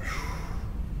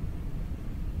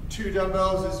 2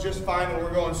 dumbbells is just fine, and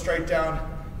we're going straight down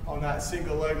on that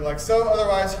single leg like so.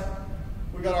 Otherwise,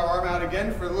 we got our arm out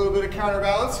again for a little bit of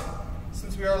counterbalance.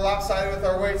 Since we are lopsided with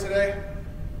our weight today,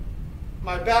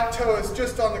 my back toe is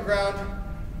just on the ground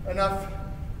enough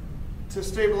to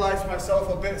stabilize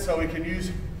myself a bit so we can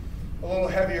use a little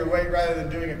heavier weight rather than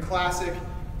doing a classic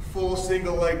full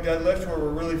single leg deadlift where we're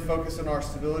really focused on our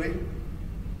stability.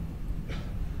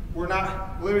 We're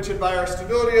not limited by our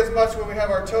stability as much when we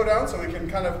have our toe down, so we can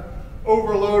kind of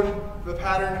overload the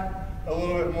pattern a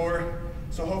little bit more.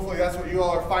 So hopefully that's what you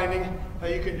all are finding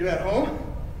that you can do at home.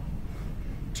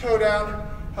 Toe down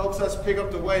helps us pick up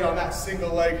the weight on that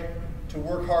single leg to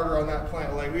work harder on that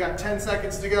plant leg. We got 10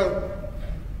 seconds to go.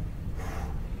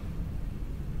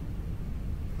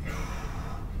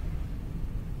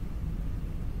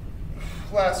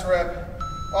 Last rep.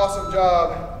 Awesome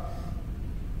job.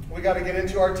 We got to get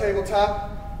into our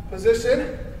tabletop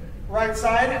position. Right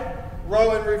side,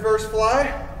 row and reverse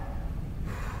fly.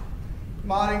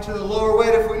 Modding to the lower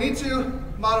weight if we need to.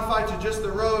 Modify to just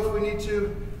the row if we need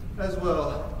to as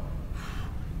well.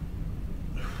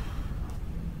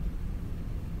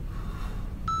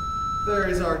 There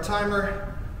is our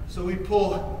timer. So we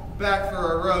pull back for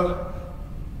our row.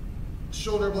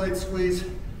 Shoulder blade squeeze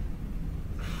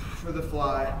for the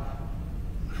fly.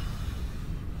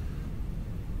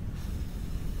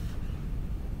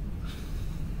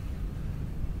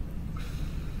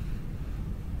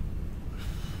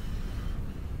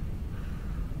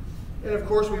 And of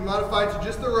course we modify to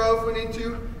just the row if we need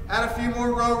to. Add a few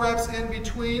more row reps in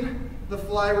between the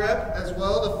fly rep as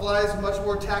well. The fly is much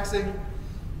more taxing,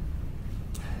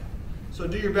 so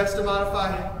do your best to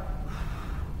modify.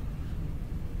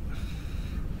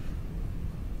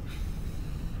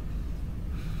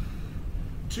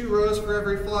 Two rows for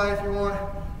every fly if you want.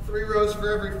 3 rows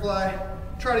for every fly.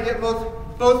 Try to get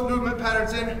both movement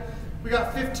patterns in. We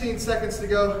got 15 seconds to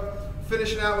go.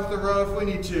 Finishing out with the row if we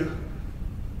need to.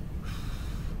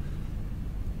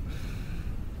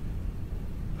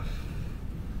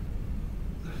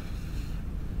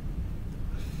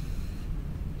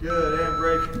 Good, and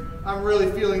break. I'm really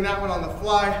feeling that one on the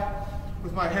fly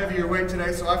with my heavier weight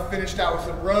today, so I finished out with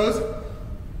some rows.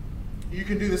 You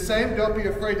can do the same. Don't be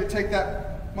afraid to take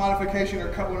that modification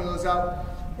or cut one of those out.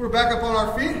 We're back up on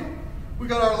our feet. We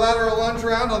got our lateral lunge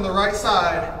round on the right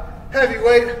side. Heavy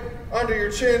weight under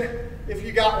your chin if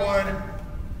you got one.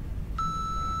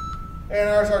 And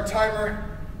as our timer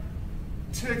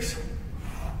ticks.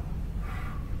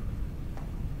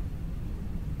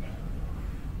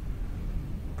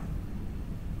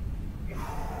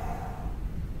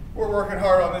 We're working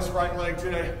hard on this right leg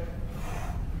today.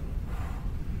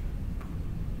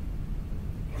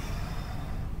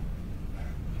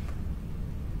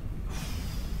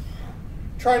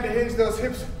 Trying to hinge those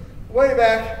hips way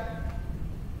back.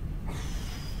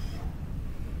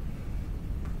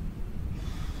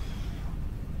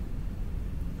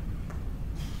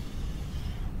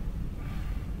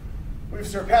 We've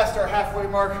surpassed our halfway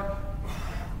mark.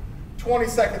 20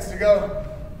 seconds to go.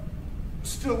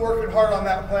 Still working hard on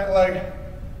that plant leg.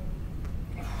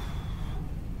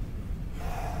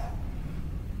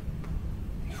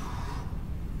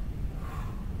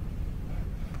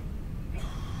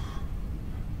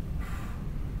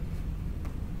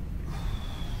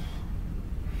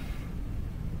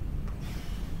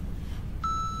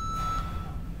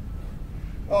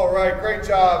 All right, great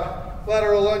job.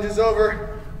 Lateral lunge is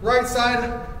over. Right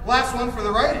side, last one for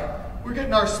the right. We're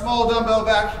getting our small dumbbell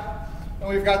back, and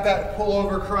we've got that pull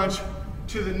over crunch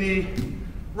to the knee.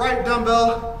 Right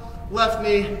dumbbell, left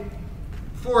knee.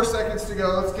 4 seconds to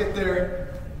go, let's get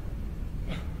there.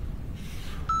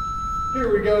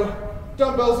 Here we go.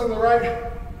 Dumbbells in the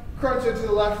right, crunch into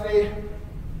the left knee.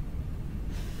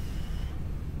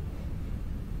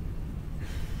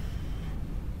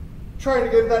 Trying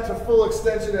to get that to full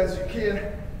extension as you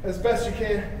can, as best you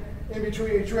can, in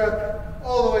between each rep,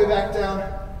 all the way back down,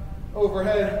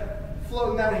 overhead,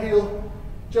 floating that heel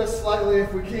just slightly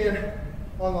if we can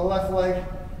on the left leg.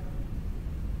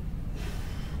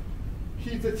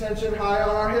 Keep the tension high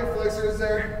on our hip flexors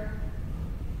there.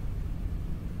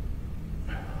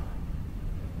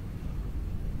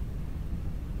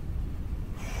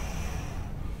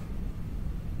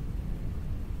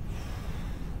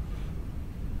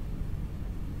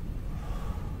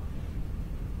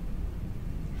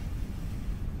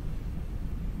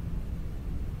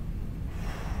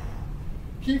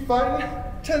 Keep fighting,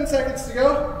 10 seconds to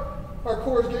go. Our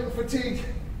core is getting fatigued,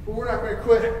 but we're not gonna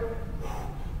quit.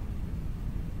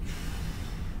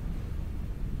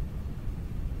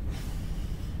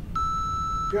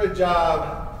 Good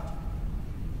job.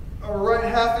 Our right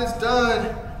half is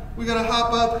done. We gotta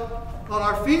hop up on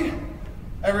our feet,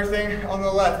 everything on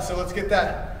the left. So let's get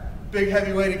that big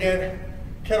heavy weight again.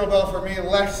 Kettlebell for me,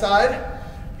 left side.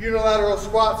 Unilateral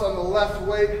squats on the left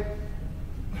weight.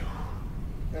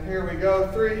 And here we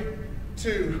go, 3,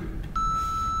 2.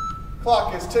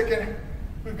 Clock is ticking.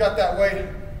 We've got that weight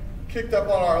kicked up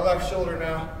on our left shoulder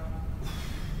now.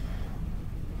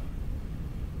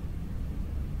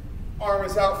 Arm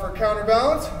is out for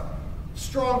counterbalance.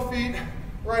 Strong feet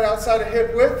right outside of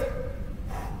hip width.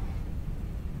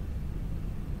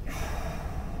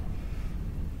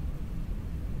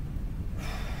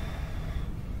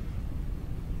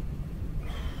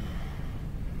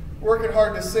 Working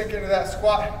hard to sink into that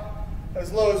squat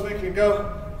as low as we can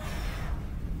go.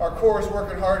 Our core is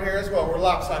working hard here as well. We're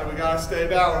lopsided, we gotta stay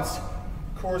balanced.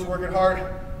 Core is working hard,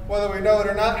 whether we know it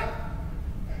or not.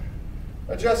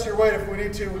 Adjust your weight if we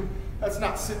need to. That's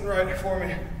not sitting right for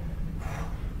me.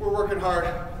 We're working hard.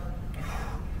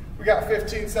 We got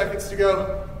 15 seconds to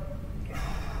go.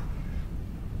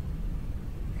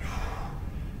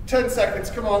 10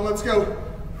 seconds, come on, let's go.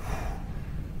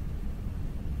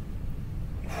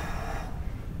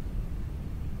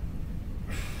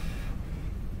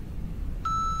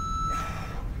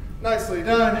 Nicely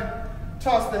done.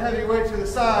 Toss the heavy weight to the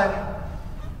side.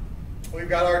 We've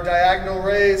got our diagonal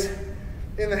raise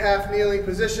in the half kneeling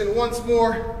position once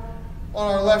more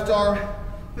on our left arm.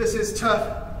 This is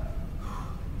tough.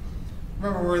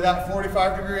 Remember, we're at that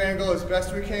 45-degree angle as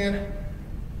best we can.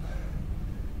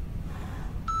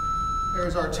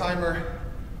 There's our timer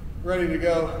ready to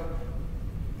go.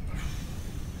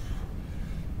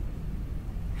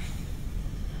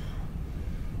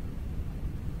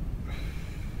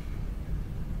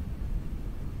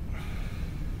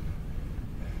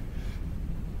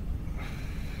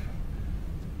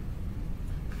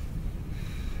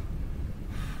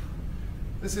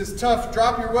 This is tough.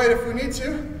 Drop your weight if we need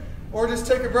to, or just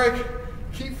take a break.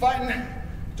 Keep fighting.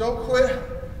 Don't quit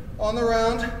on the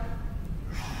round.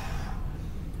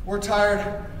 We're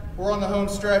tired. We're on the home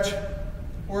stretch.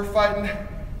 We're fighting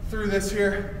through this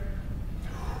here.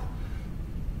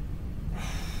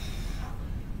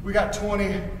 We got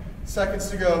 20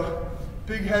 seconds to go.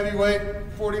 Big heavy weight,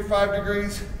 45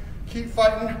 degrees. Keep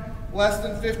fighting. less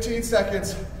than 15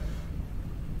 seconds.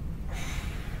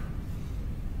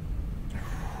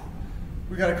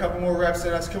 We got a couple more reps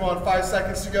in us. Come on, 5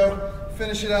 seconds to go.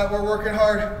 Finish it out, we're working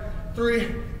hard.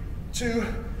 3, 2,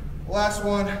 last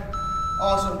one.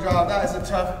 Awesome job, that is a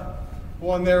tough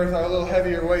one there with our little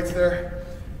heavier weights there.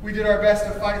 We did our best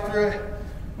to fight through it.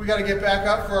 We gotta get back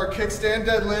up for our kickstand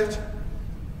deadlift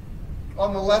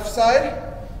on the left side,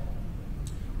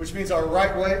 which means our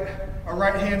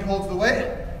right hand holds the weight.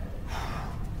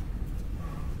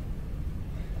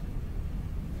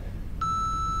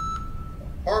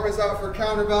 Arm is out for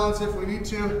counterbalance if we need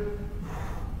to.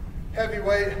 Heavy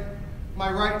weight.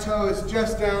 My right toe is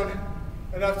just down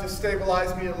enough to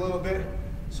stabilize me a little bit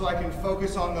so I can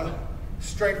focus on the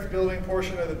strength building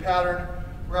portion of the pattern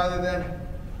rather than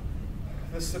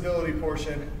the stability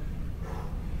portion.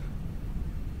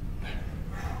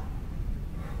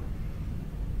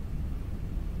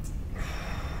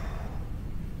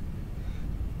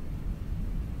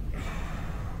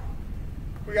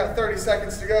 We got 30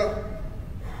 seconds to go.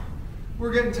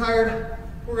 We're getting tired.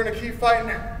 We're gonna keep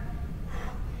fighting.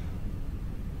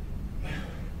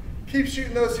 Keep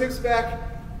shooting those hips back.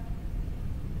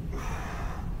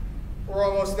 We're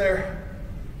almost there.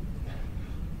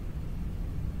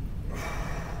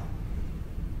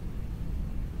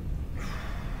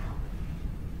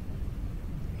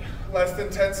 Less than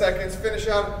 10 seconds. Finish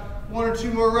out 1 or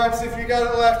 2 more reps if you got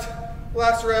it left.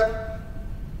 Last rep.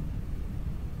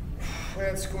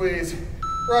 And squeeze.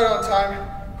 Right on time.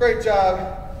 Great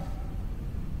job.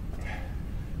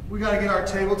 We got to get our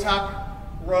tabletop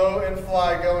row and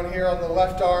fly going here on the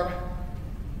left arm.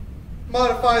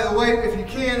 Modify the weight if you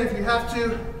can, if you have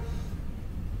to.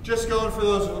 Just going for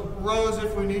those rows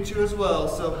if we need to as well.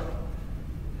 So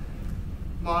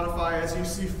modify as you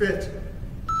see fit.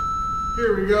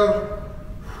 Here we go.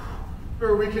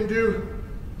 Or we can do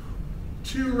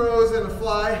 2 rows and a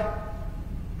fly.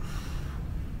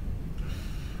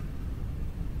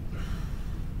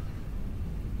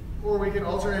 Or we can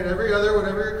alternate every other,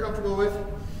 whatever you're comfortable with.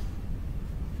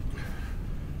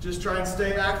 Just try and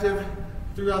stay active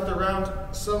throughout the round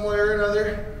some way or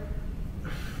another.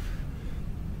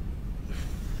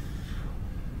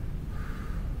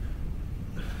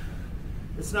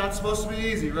 It's not supposed to be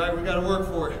easy, right? We got to work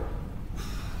for it.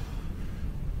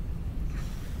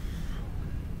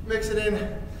 Mix it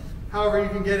in however you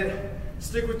can get it.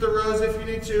 Stick with the rows if you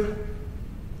need to.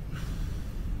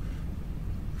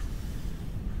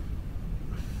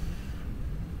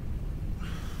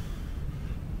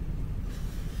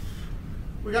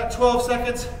 We got 12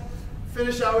 seconds.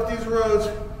 Finish out with these rows.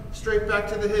 Straight back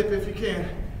to the hip if you can.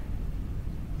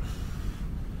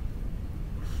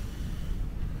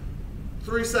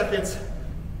 3 seconds.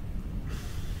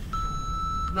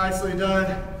 Nicely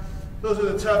done. Those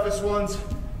are the toughest ones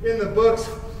in the books.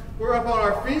 We're up on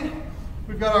our feet.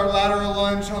 We've got our lateral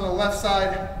lunge on the left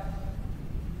side.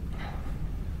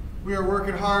 We are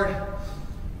working hard.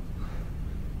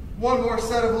 1 more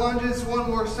set of lunges, 1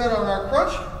 more set on our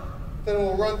crunch. Then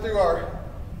we'll run through our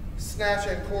snatch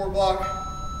and core block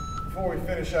before we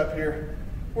finish up here.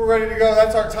 We're ready to go.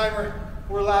 That's our timer.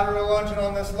 We're lateral lunging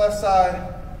on this left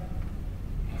side.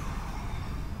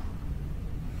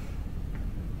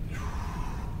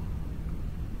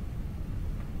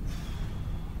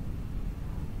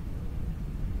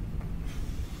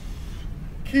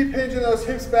 Keep hinging those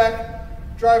hips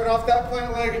back, driving off that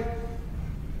plant leg.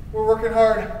 We're working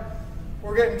hard.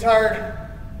 We're getting tired.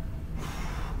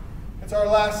 It's our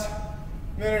last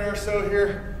minute or so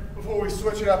here before we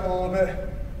switch it up a little bit.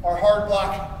 Our hard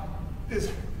block is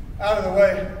out of the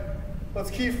way. Let's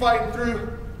keep fighting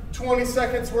through 20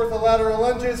 seconds worth of lateral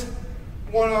lunges,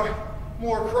 1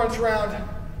 more crunch round,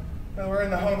 and we're in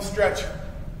the home stretch.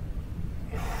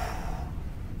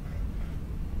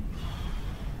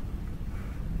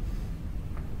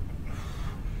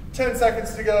 Ten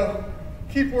seconds to go.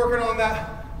 Keep working on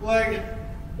that leg.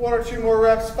 1 or 2 more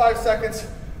reps, 5 seconds.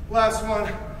 Last 1,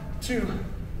 2,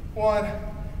 1,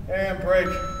 and break.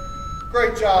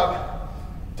 Great job.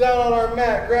 Down on our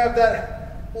mat, grab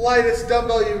that lightest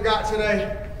dumbbell you've got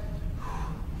today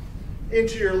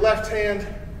into your left hand,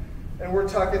 and we're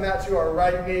tucking that to our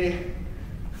right knee.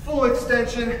 Full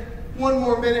extension, 1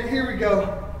 more minute, here we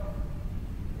go.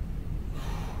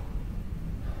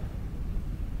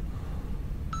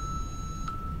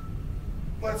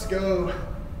 Let's go.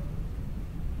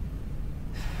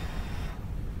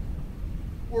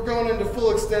 We're going into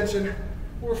full extension.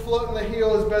 We're floating the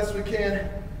heel as best we can.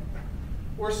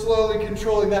 We're slowly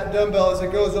controlling that dumbbell as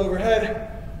it goes overhead.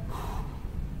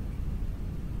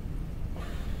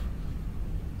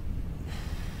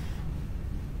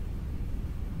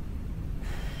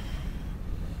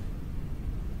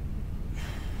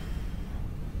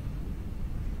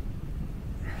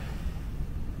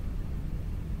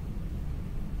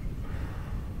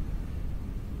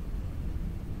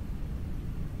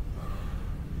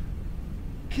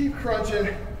 Keep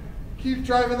crunching. Keep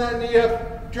driving that knee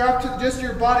up. Drop to just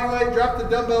your body weight. Drop the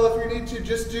dumbbell if you need to.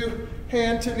 Just do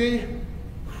hand to knee.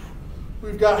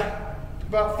 We've got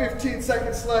about 15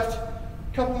 seconds left.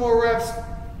 Couple more reps.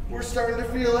 We're starting to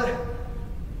feel it.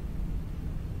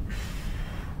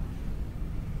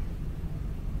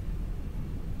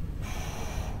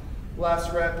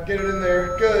 Last rep, get it in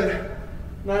there, good.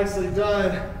 Nicely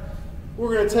done.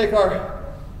 We're gonna take our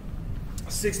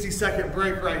 60-second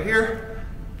break right here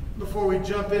before we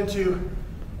jump into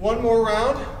one more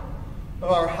round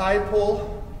of our high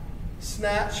pull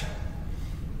snatch.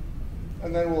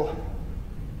 And then we'll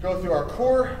go through our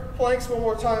core planks one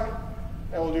more time,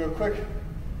 and we'll do a quick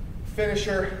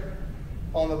finisher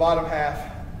on the bottom half.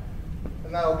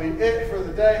 And that'll be it for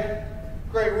the day.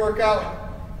 Great workout.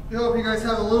 I hope you guys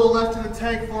have a little left in the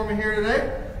tank for me here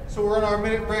today. So we're on our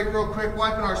minute break real quick,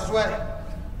 wiping our sweat.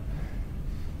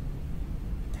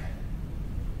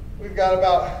 We've got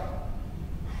about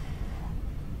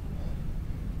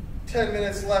 10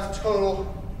 minutes left total,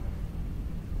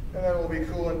 and then we'll be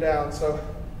cooling down. So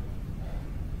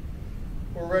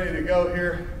we're ready to go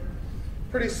here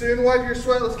pretty soon. Wipe your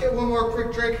sweat. Let's get one more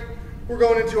quick drink. We're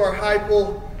going into our high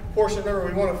pull portion. Remember,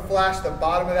 we want to flash the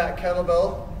bottom of that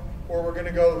kettlebell, or we're going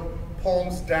to go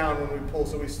palms down when we pull.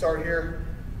 So we start here,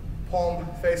 palm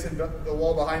facing the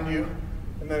wall behind you,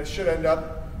 and then it should end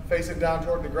up facing down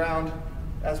toward the ground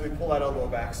as we pull that elbow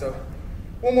back. So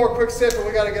one more quick sip, and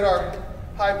we got to get our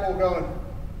high pull going.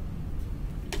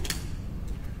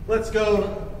 Let's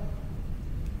go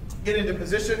get into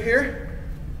position here.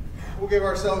 We'll give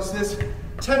ourselves this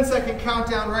 10-second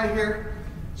countdown right here,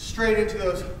 straight into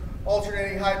those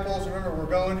alternating high pulls. Remember, we're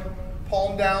going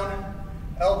palm down,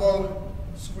 elbow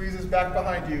squeezes back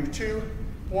behind you. 2,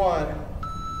 1.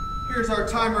 Here's our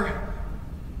timer.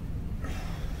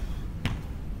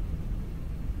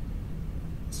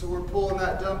 So we're pulling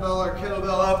that dumbbell or kettlebell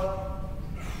up.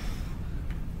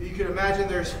 You can imagine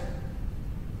there's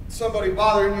somebody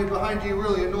bothering you behind you,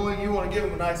 really annoying. You want to give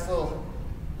them a nice little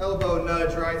elbow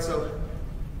nudge, right? So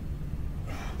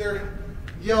they're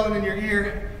yelling in your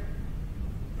ear.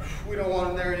 We don't want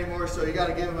them there anymore, so you got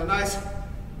to give them a nice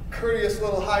courteous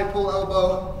little high pull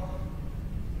elbow.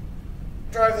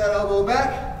 Drive that elbow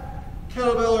back.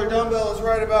 Kettlebell or dumbbell is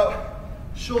right about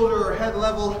shoulder or head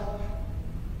level.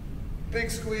 Big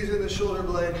squeeze in the shoulder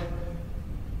blade.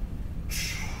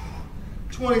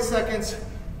 20 seconds.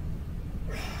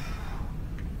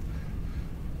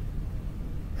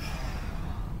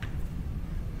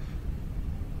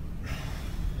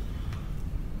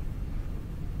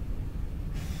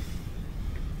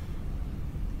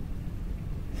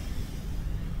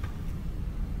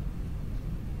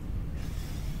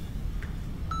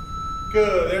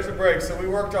 Good, there's a break. So we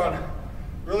worked on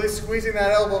really squeezing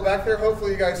that elbow back there.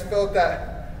 Hopefully you guys felt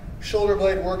that shoulder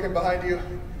blade working behind you.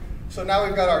 So now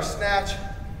we've got our snatch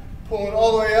pulling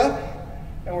all the way up,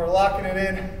 and we're locking it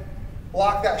in.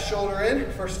 Lock that shoulder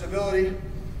in for stability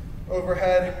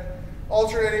overhead.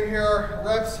 Alternating here our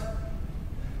reps.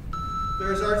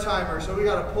 There's our timer. So we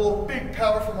got to pull big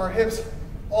power from our hips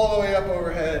all the way up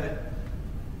overhead.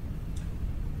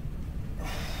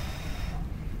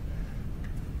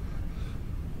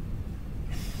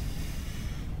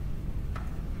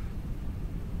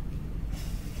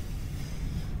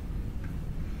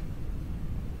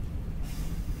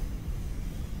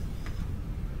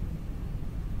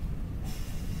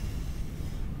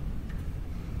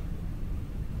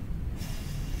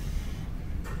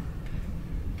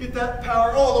 Get that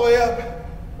power all the way up.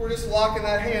 We're just locking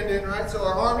that hand in, right? So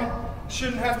our arm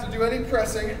shouldn't have to do any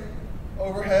pressing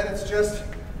overhead. It's just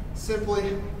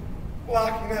simply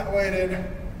locking that weight in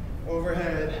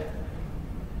overhead.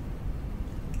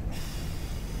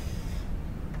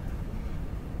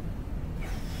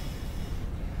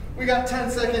 We got 10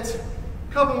 seconds,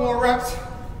 couple more reps.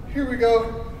 Here we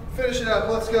go, finish it up,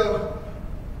 let's go.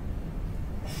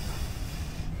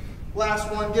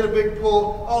 Last one, get a big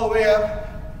pull all the way up.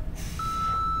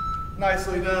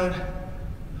 Nicely done.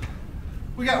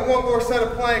 We got one more set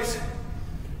of planks,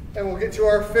 and we'll get to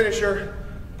our finisher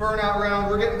burnout round.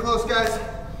 We're getting close, guys.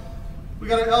 We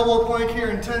got an elbow plank here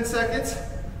in 10 seconds,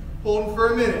 holding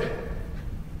for a minute.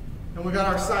 And we got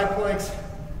our side planks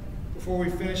before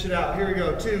we finish it out. Here we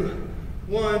go, 2,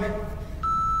 1.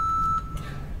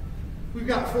 We've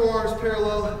got forearms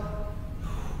parallel.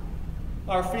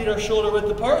 Our feet are shoulder width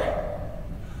apart.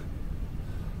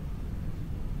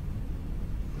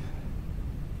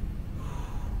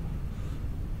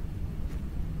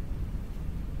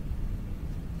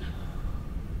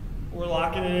 We're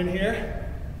locking it in here.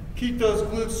 Keep those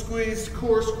glutes squeezed,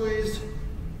 core squeezed.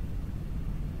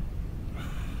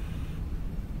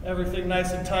 Everything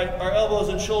nice and tight. Our elbows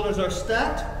and shoulders are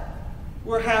stacked.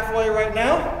 We're halfway right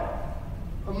now.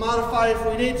 I'll modify if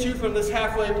we need to from this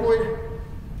halfway point.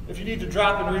 If you need to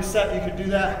drop and reset, you can do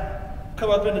that. Come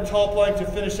up into tall plank to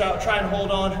finish out. Try and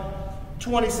hold on.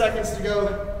 20 seconds to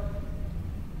go.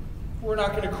 We're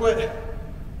not going to quit.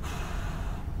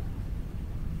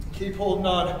 Keep holding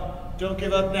on. Don't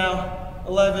give up now.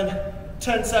 11,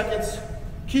 10 seconds.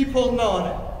 Keep holding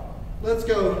on. Let's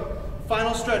go.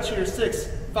 Final stretch here. 6,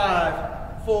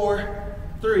 5, 4,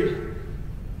 3.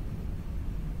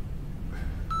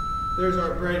 There's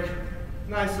our break.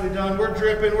 Nicely done. We're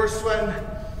dripping, we're sweating.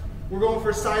 We're going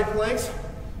for side planks.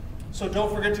 So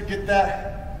don't forget to get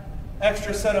that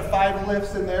extra set of 5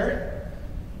 lifts in there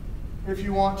if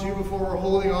you want to before we're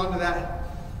holding on to that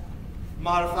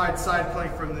modified side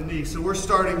plank from the knee. So we're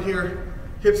starting here.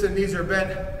 Hips and knees are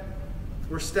bent.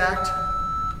 We're stacked.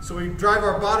 So we drive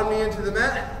our bottom knee into the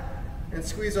mat and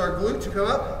squeeze our glute to come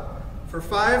up for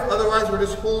 5. Otherwise, we're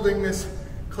just holding this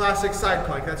classic side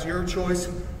plank. That's your choice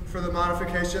for the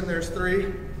modification. There's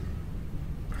 3,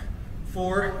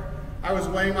 4. I was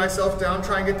weighing myself down.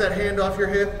 Try and get that hand off your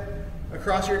hip,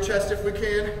 across your chest if we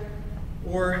can,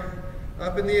 or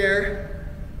up in the air.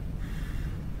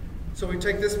 So we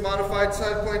take this modified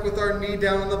side plank with our knee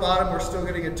down on the bottom. We're still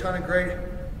getting a ton of great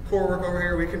core work over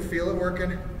here. We can feel it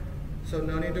working, so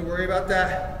no need to worry about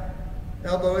that.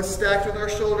 Elbow is stacked with our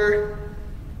shoulder,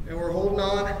 and we're holding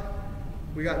on.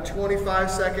 We got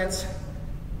 25 seconds.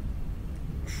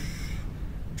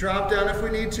 Drop down if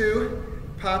we need to.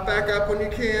 Pop back up when you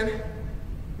can.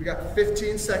 We got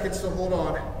 15 seconds to hold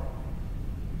on.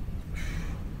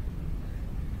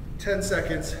 10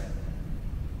 seconds.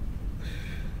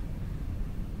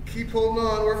 Keep holding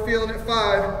on. We're feeling it.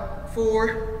 5,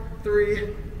 4, 3,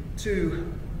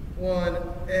 2, 1,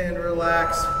 and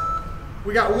relax.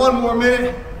 We got 1 more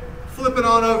minute. Flip it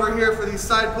on over here for these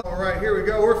side planks. All right, here we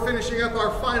go. We're finishing up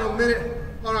our final minute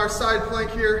on our side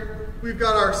plank here. We've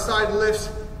got our side lifts,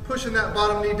 pushing that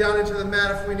bottom knee down into the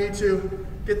mat if we need to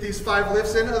get these 5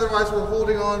 lifts in. Otherwise, we're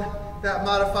holding on that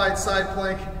modified side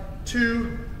plank.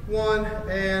 2, 1,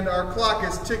 and our clock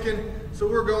is ticking. So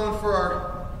we're going for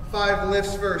our 5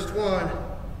 lifts first. 1,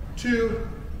 2,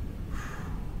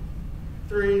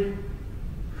 3,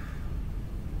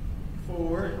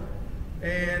 4,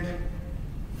 and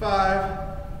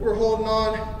 5. We're holding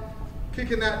on,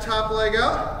 kicking that top leg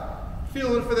out,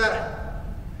 feeling for that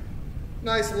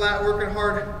nice lat, working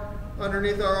hard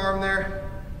underneath our arm there.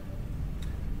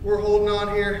 We're holding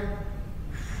on here.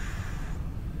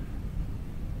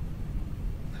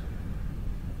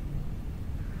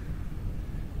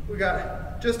 We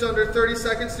got just under 30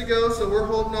 seconds to go, so we're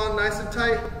holding on nice and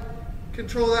tight.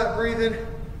 Control that breathing.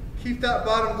 Keep that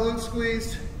bottom glute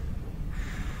squeezed.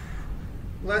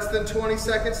 Less than 20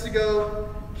 seconds to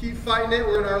go. Keep fighting it.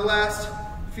 We're in our last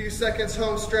few seconds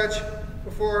home stretch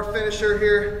before our finisher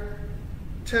here.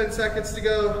 10 seconds to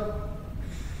go.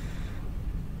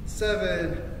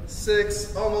 7,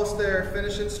 6, almost there.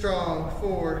 Finishing strong.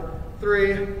 4,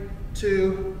 3,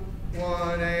 2,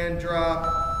 1, and drop.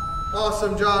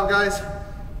 Awesome job, guys.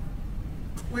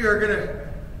 We are gonna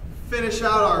finish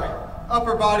out our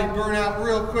upper body burnout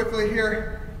real quickly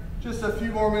here. Just a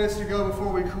few more minutes to go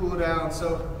before we cool down.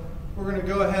 So we're gonna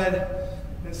go ahead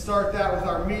and start that with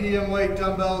our medium weight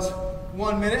dumbbells.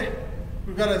 1 minute.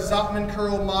 We've got a Zottman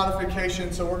curl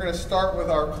modification. So we're gonna start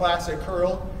with our classic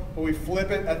curl, but we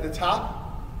flip it at the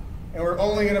top. And we're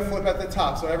only gonna flip at the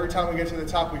top. So every time we get to the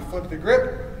top, we flip the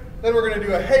grip. Then we're gonna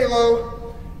do a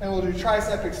halo, and we'll do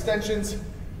tricep extensions. And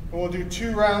we'll do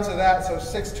 2 rounds of that, so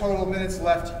 6 total minutes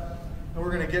left. And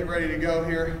we're gonna get ready to go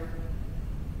here.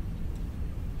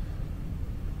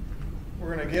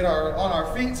 We're gonna get on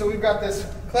our feet. So we've got this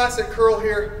classic curl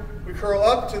here. We curl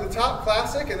up to the top,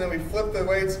 classic, and then we flip the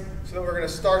weights so that we're gonna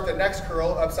start the next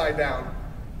curl upside down.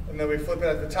 And then we flip it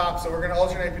at the top. So we're gonna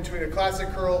alternate between a classic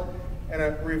curl and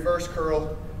a reverse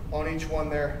curl on each one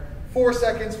there. 4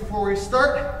 seconds before we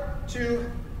start. 2,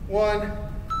 1,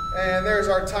 and there's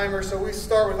our timer. So we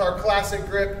start with our classic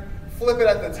grip, flip it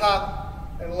at the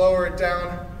top and lower it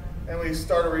down. And we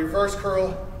start a reverse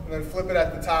curl and then flip it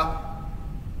at the top.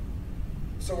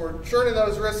 So we're churning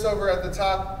those wrists over at the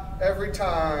top every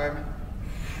time.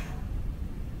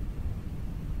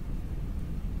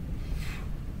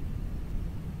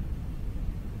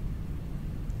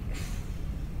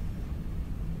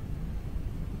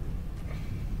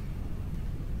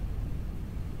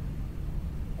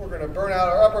 We're going to burn out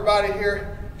our upper body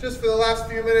here just for the last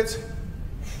few minutes.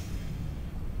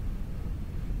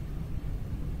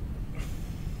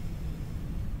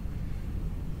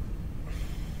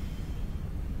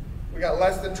 We got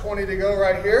less than 20 to go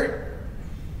right here.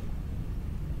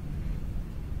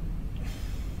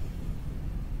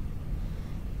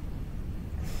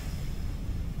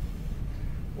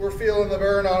 We're feeling the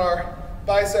burn on our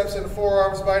biceps and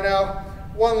forearms by now.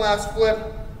 One last flip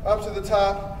up to the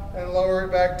top and lower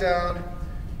it back down.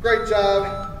 Great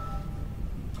job.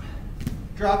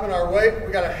 Dropping our weight.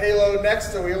 We got a halo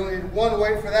next, so we only need one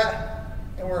weight for that.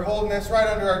 And we're holding this right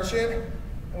under our chin.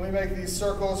 And we make these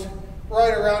circles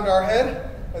right around our head,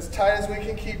 as tight as we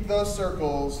can keep those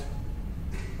circles.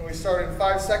 And we start in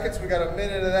 5 seconds. We got a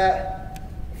minute of that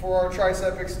for our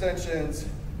tricep extensions.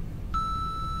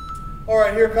 All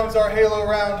right, here comes our halo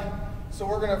round. So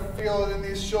we're gonna feel it in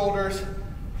these shoulders.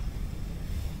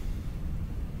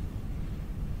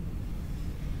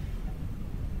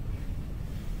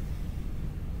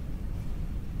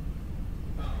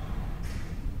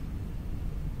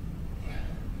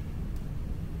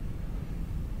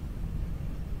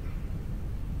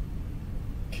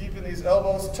 Keeping these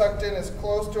elbows tucked in as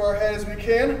close to our head as we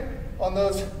can on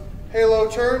those halo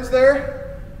turns there.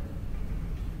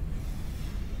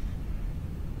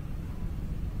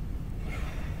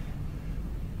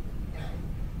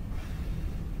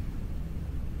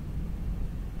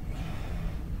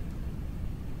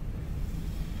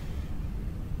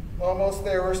 Almost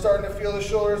there. We're starting to feel the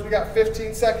shoulders. We got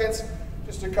 15 seconds.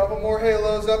 Just a couple more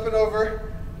halos up and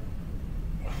over.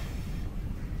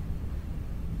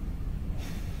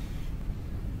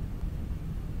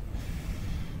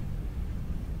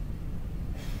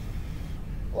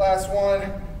 Last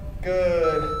one.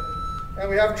 Good. And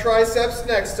we have triceps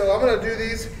next. So I'm going to do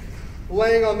these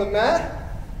laying on the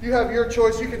mat. You have your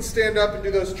choice. You can stand up and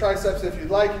do those triceps if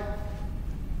you'd like.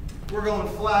 We're going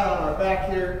flat on our back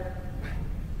here.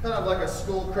 Kind of like a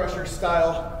skull crusher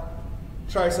style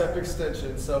tricep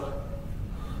extension. So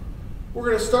we're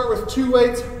going to start with 2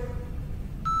 weights.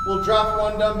 We'll drop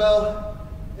 1 dumbbell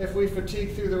if we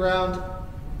fatigue through the round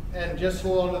and just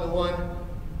hold on to the 1.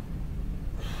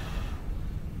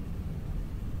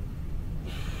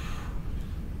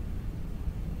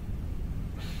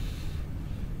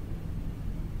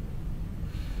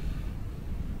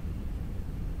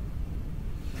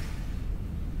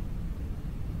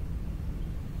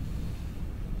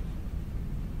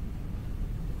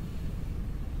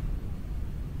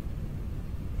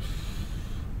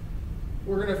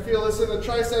 We're going to feel this in the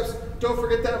triceps. Don't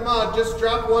forget that mod. Just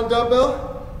drop 1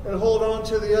 dumbbell and hold on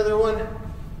to the other one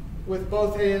with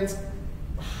both hands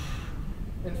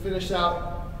and finish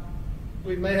out.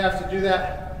 We may have to do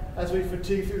that as we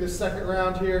fatigue through the second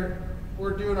round here.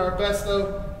 We're doing our best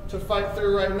though to fight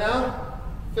through right now.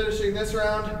 Finishing this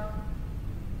round.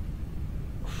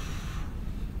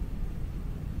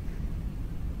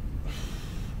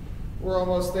 We're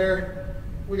almost there.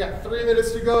 We got 3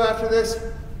 minutes to go after this.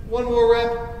 1 more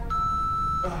rep.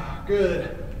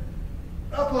 Good.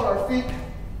 Up on our feet.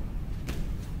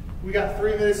 We got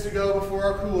 3 minutes to go before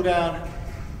our cool down.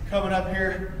 Coming up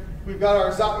here, we've got our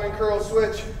Zottman curl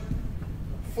switch.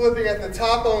 Flipping at the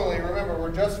top only. Remember,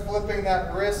 we're just flipping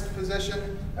that wrist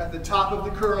position at the top of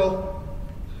the curl.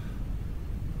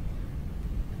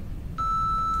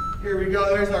 Here we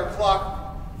go, there's our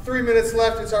clock. 3 minutes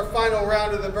left, it's our final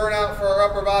round of the burnout for our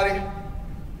upper body.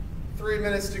 3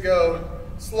 minutes to go.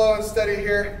 Slow and steady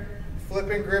here,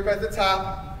 flipping grip at the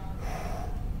top.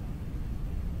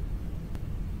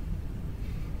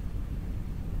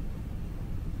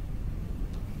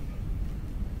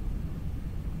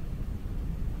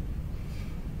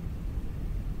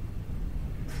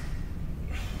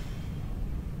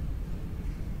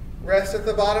 Rest at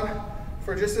the bottom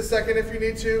for just a second if you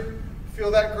need to. Feel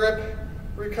that grip,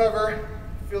 recover,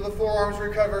 feel the forearms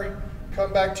recover,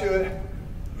 come back to it.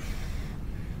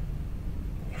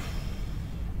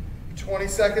 20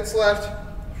 seconds left.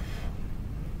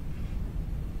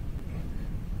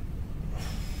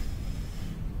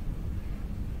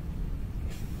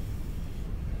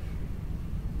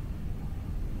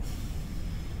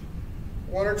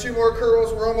 One or two more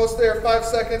curls, we're almost there, 5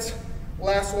 seconds.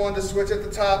 Last one to switch at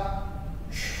the top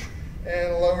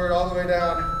and lower it all the way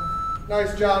down.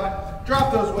 Nice job.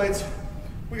 Drop those weights.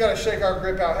 We gotta shake our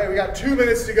grip out. Hey, we got 2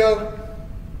 minutes to go.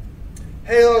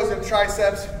 Halos and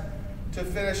triceps to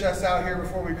finish us out here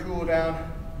before we cool down.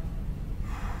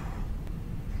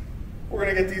 We're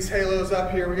gonna get these halos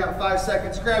up here. We got 5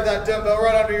 seconds. Grab that dumbbell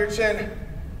right under your chin.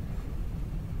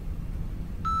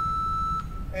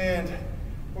 And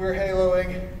we're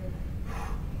haloing.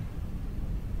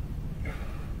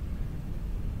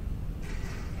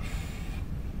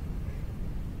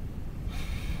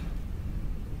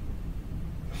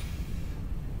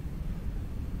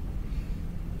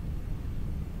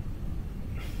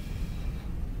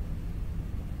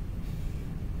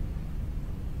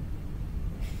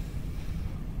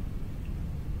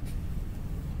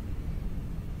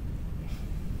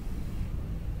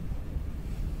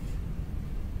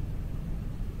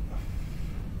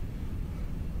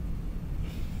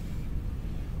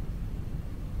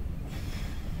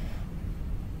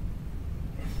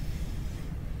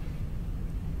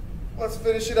 Let's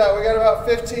finish it out. We got about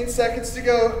 15 seconds to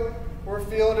go. We're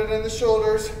feeling it in the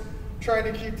shoulders,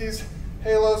 trying to keep these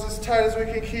halos as tight as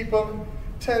we can keep them.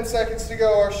 10 seconds to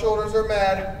go. Our shoulders are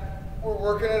mad. We're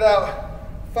working it out.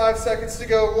 5 seconds to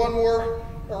go. One more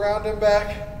around and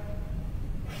back.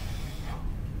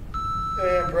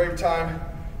 And break time.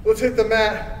 Let's hit the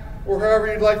mat or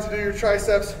however you'd like to do your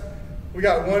triceps. We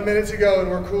got 1 minute to go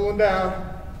and we're cooling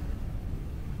down.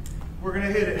 We're gonna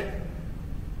hit it.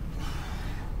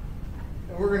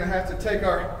 And we're gonna have to take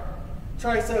our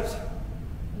triceps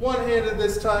one-handed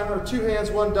this time, or 2 hands,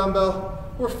 1 dumbbell.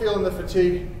 We're feeling the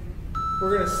fatigue.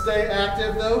 We're gonna stay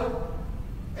active though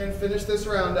and finish this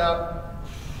round out.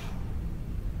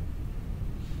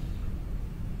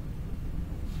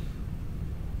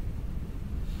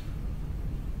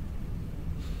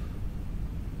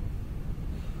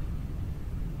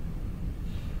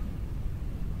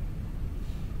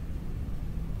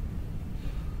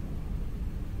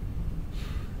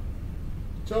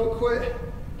 Don't quit,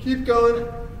 keep going.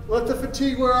 Let the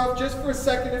fatigue wear off just for a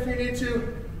second if you need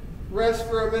to. Rest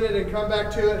for a minute and come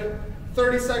back to it.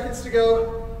 30 seconds to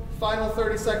go. Final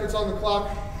 30 seconds on the clock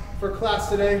for class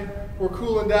today. We're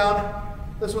cooling down.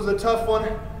 This was a tough one.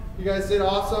 You guys did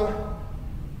awesome.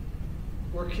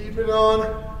 We're keeping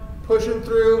on, pushing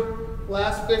through.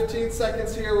 Last 15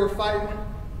 seconds here, we're fighting.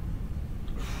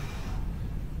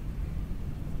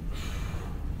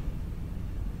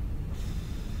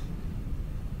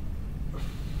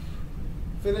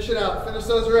 Finish it out, finish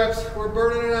those reps. We're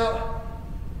burning it out.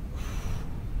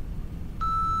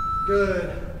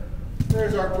 Good.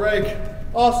 There's our break.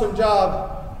 Awesome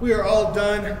job. We are all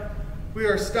done. We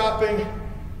are stopping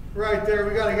right there.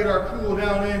 We gotta get our cool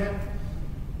down in,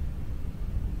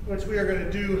 which we are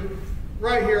gonna do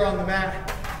right here on the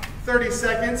mat. 30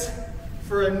 seconds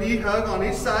for a knee hug on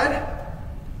each side.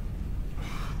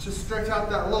 To stretch out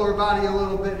that lower body a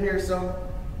little bit here. So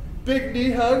big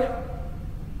knee hug.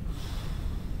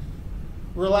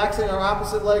 Relaxing our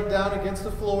opposite leg down against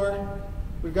the floor.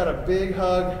 We've got a big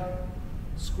hug.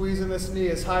 Squeezing this knee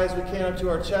as high as we can up to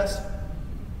our chest.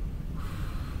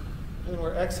 And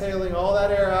we're exhaling all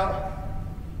that air out.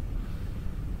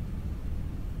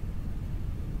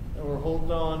 And we're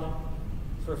holding on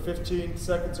for 15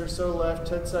 seconds or so left,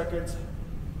 10 seconds.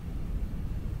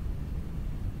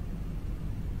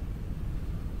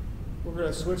 We're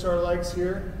gonna switch our legs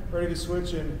here. Ready to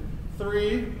switch in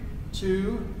 3,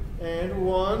 2, and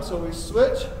 1. So we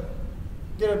switch,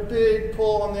 get a big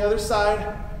pull on the other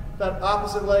side. That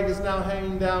opposite leg is now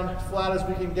hanging down flat as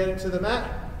we can get it to the mat,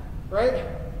 right?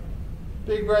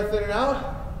 Big breath in and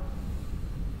out.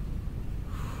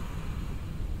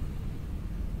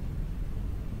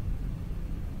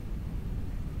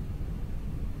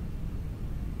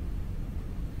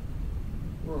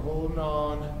 We're holding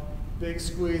on. Big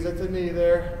squeeze at the knee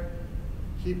there.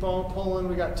 Keep on pulling.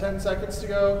 We got 10 seconds to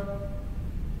go.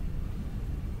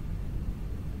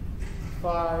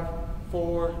 5,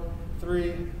 4,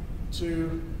 3,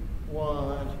 2,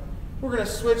 1. We're going to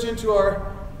switch into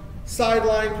our side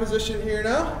lying position here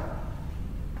now.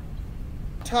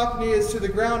 Top knee is to the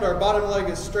ground. Our bottom leg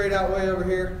is straight out way over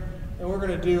here. And we're going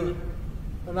to do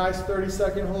a nice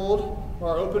 30-second hold,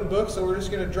 our open book. So we're just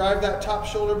going to drive that top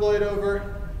shoulder blade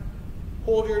over.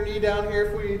 Hold your knee down here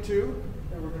if we need to.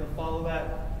 And we're going to follow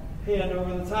that hand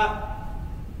over the top.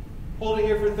 Holding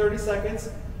here for 30 seconds.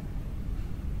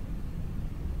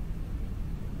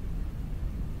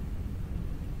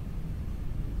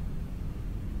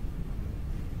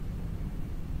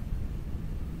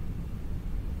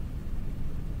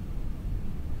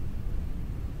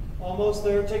 Almost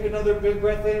there. Take another big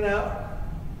breath in and out.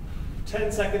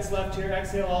 10 seconds left here.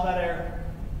 Exhale all that air.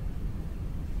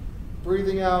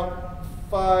 Breathing out.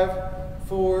 5,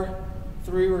 4,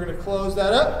 3. We're going to close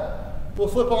that up. We'll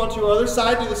flip on to our other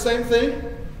side. Do the same thing.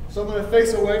 So I'm going to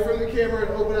face away from the camera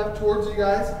and open up towards you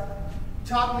guys.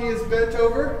 Top knee is bent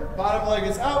over. Bottom leg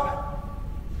is out.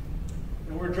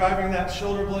 And we're driving that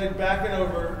shoulder blade back and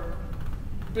over.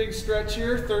 Big stretch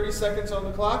here. 30 seconds on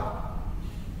the clock.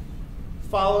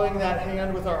 Following that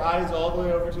hand with our eyes all the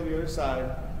way over to the other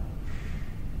side.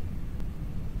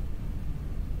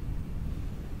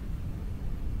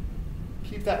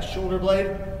 Keep that shoulder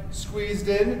blade squeezed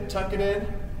in, tuck it in.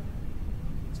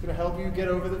 It's going to help you get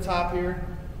over the top here.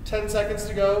 10 seconds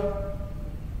to go.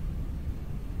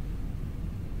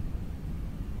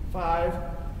 5,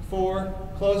 4,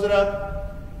 close it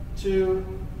up. 2,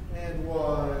 and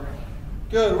 1.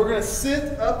 Good, we're going to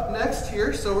sit up next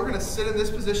here. So we're going to sit in this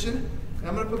position. And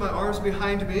I'm going to put my arms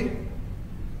behind me.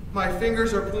 My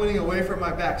fingers are pointing away from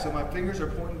my back, so my fingers are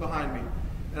pointing behind me.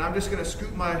 And I'm just going to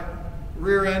scoop my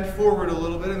rear end forward a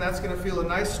little bit, and that's going to feel a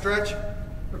nice stretch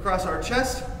across our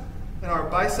chest and our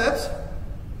biceps.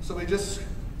 So we just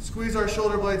squeeze our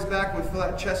shoulder blades back, we feel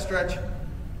that chest stretch,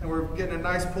 and we're getting a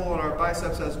nice pull on our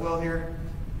biceps as well here.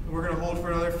 And we're gonna hold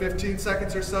for another 15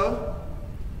 seconds or so.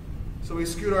 So we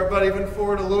scoot our butt even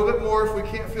forward a little bit more. If we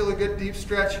can't feel a good deep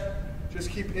stretch, just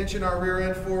keep inching our rear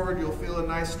end forward. You'll feel a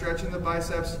nice stretch in the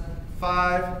biceps.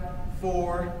 5,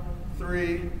 4,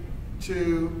 3,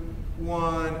 2,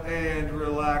 1, and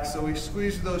relax. So we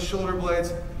squeeze those shoulder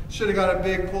blades. Should have got a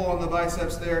big pull on the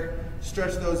biceps there.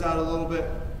 Stretch those out a little bit.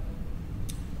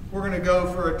 We're gonna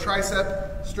go for a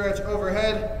tricep stretch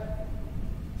overhead.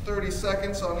 30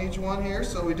 seconds on each one here.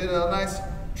 So we did a nice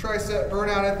tricep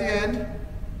burnout at the end.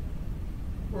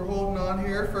 We're holding on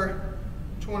here for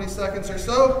 20 seconds or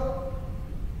so.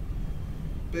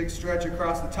 Big stretch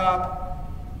across the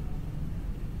top.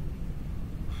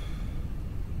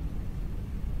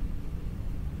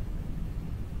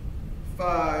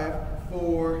 Five,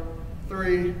 4,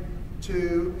 3,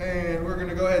 2, and we're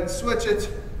gonna go ahead and switch it.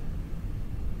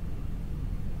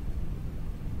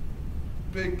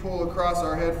 Big pull across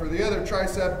our head for the other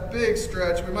tricep, big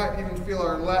stretch. We might even feel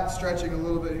our lat stretching a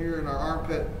little bit here in our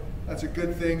armpit. That's a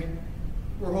good thing.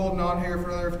 We're holding on here for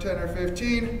another 10 or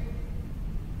 15.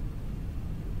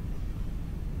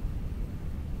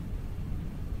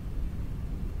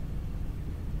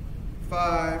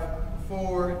 Five,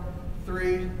 4,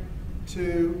 3,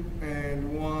 2,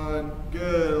 and 1.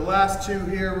 Good. Last two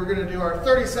here. We're going to do our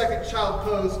 30-second child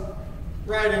pose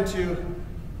right into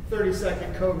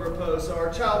 30-second Cobra pose. So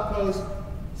our child pose,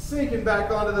 sinking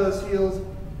back onto those heels.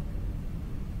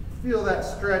 Feel that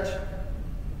stretch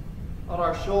on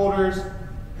our shoulders.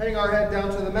 Hang our head down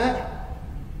to the mat.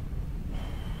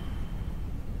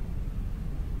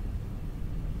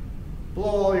 Blow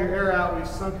all your air out. We've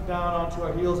sunk down onto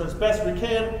our heels as best we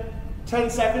can. 10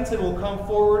 seconds and we'll come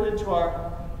forward into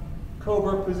our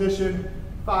Cobra position.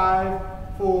 5,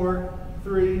 4,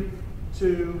 3,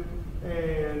 2,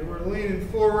 and we're leaning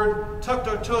forward. Tucked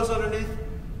our toes underneath.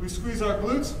 We squeeze our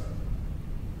glutes.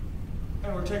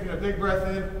 And we're taking a big breath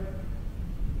in.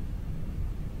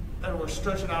 And we're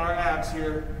stretching out our abs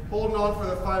here. Holding on for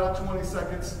the final 20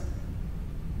 seconds.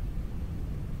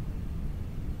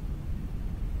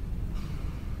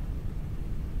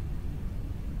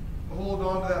 Hold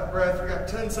on to that breath. We got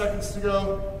 10 seconds to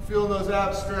go. Feel those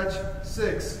abs stretch.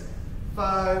 6,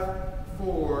 5,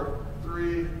 4,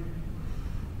 3,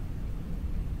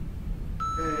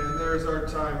 and there's our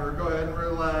timer. Go ahead and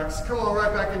relax. Come on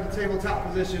right back into tabletop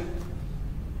position.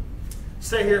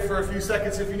 Stay here for a few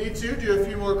seconds if you need to. Do a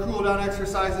few more cool down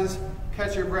exercises.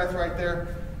 Catch your breath right there.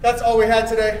 That's all we had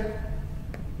today.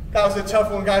 That was a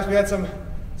tough one, guys. We had some of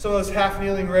those half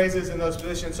kneeling raises in those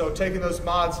positions, so taking those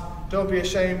mods, don't be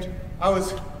ashamed. I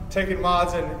was taking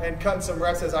mods and cutting some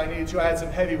reps as I needed to. I had some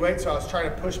heavy weight, so I was trying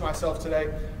to push myself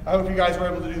today. I hope you guys were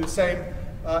able to do the same.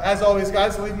 As always,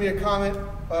 guys, leave me a comment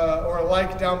or a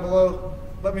like down below.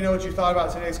 Let me know what you thought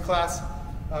about today's class.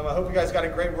 I hope you guys got a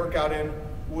great workout in.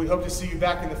 We hope to see you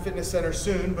back in the fitness center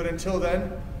soon, but until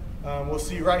then, we'll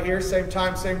see you right here, same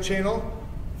time, same channel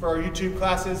for our YouTube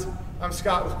classes. I'm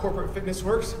Scott with Corporate Fitness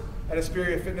Works at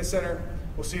Aspiria Fitness Center.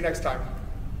 We'll see you next time.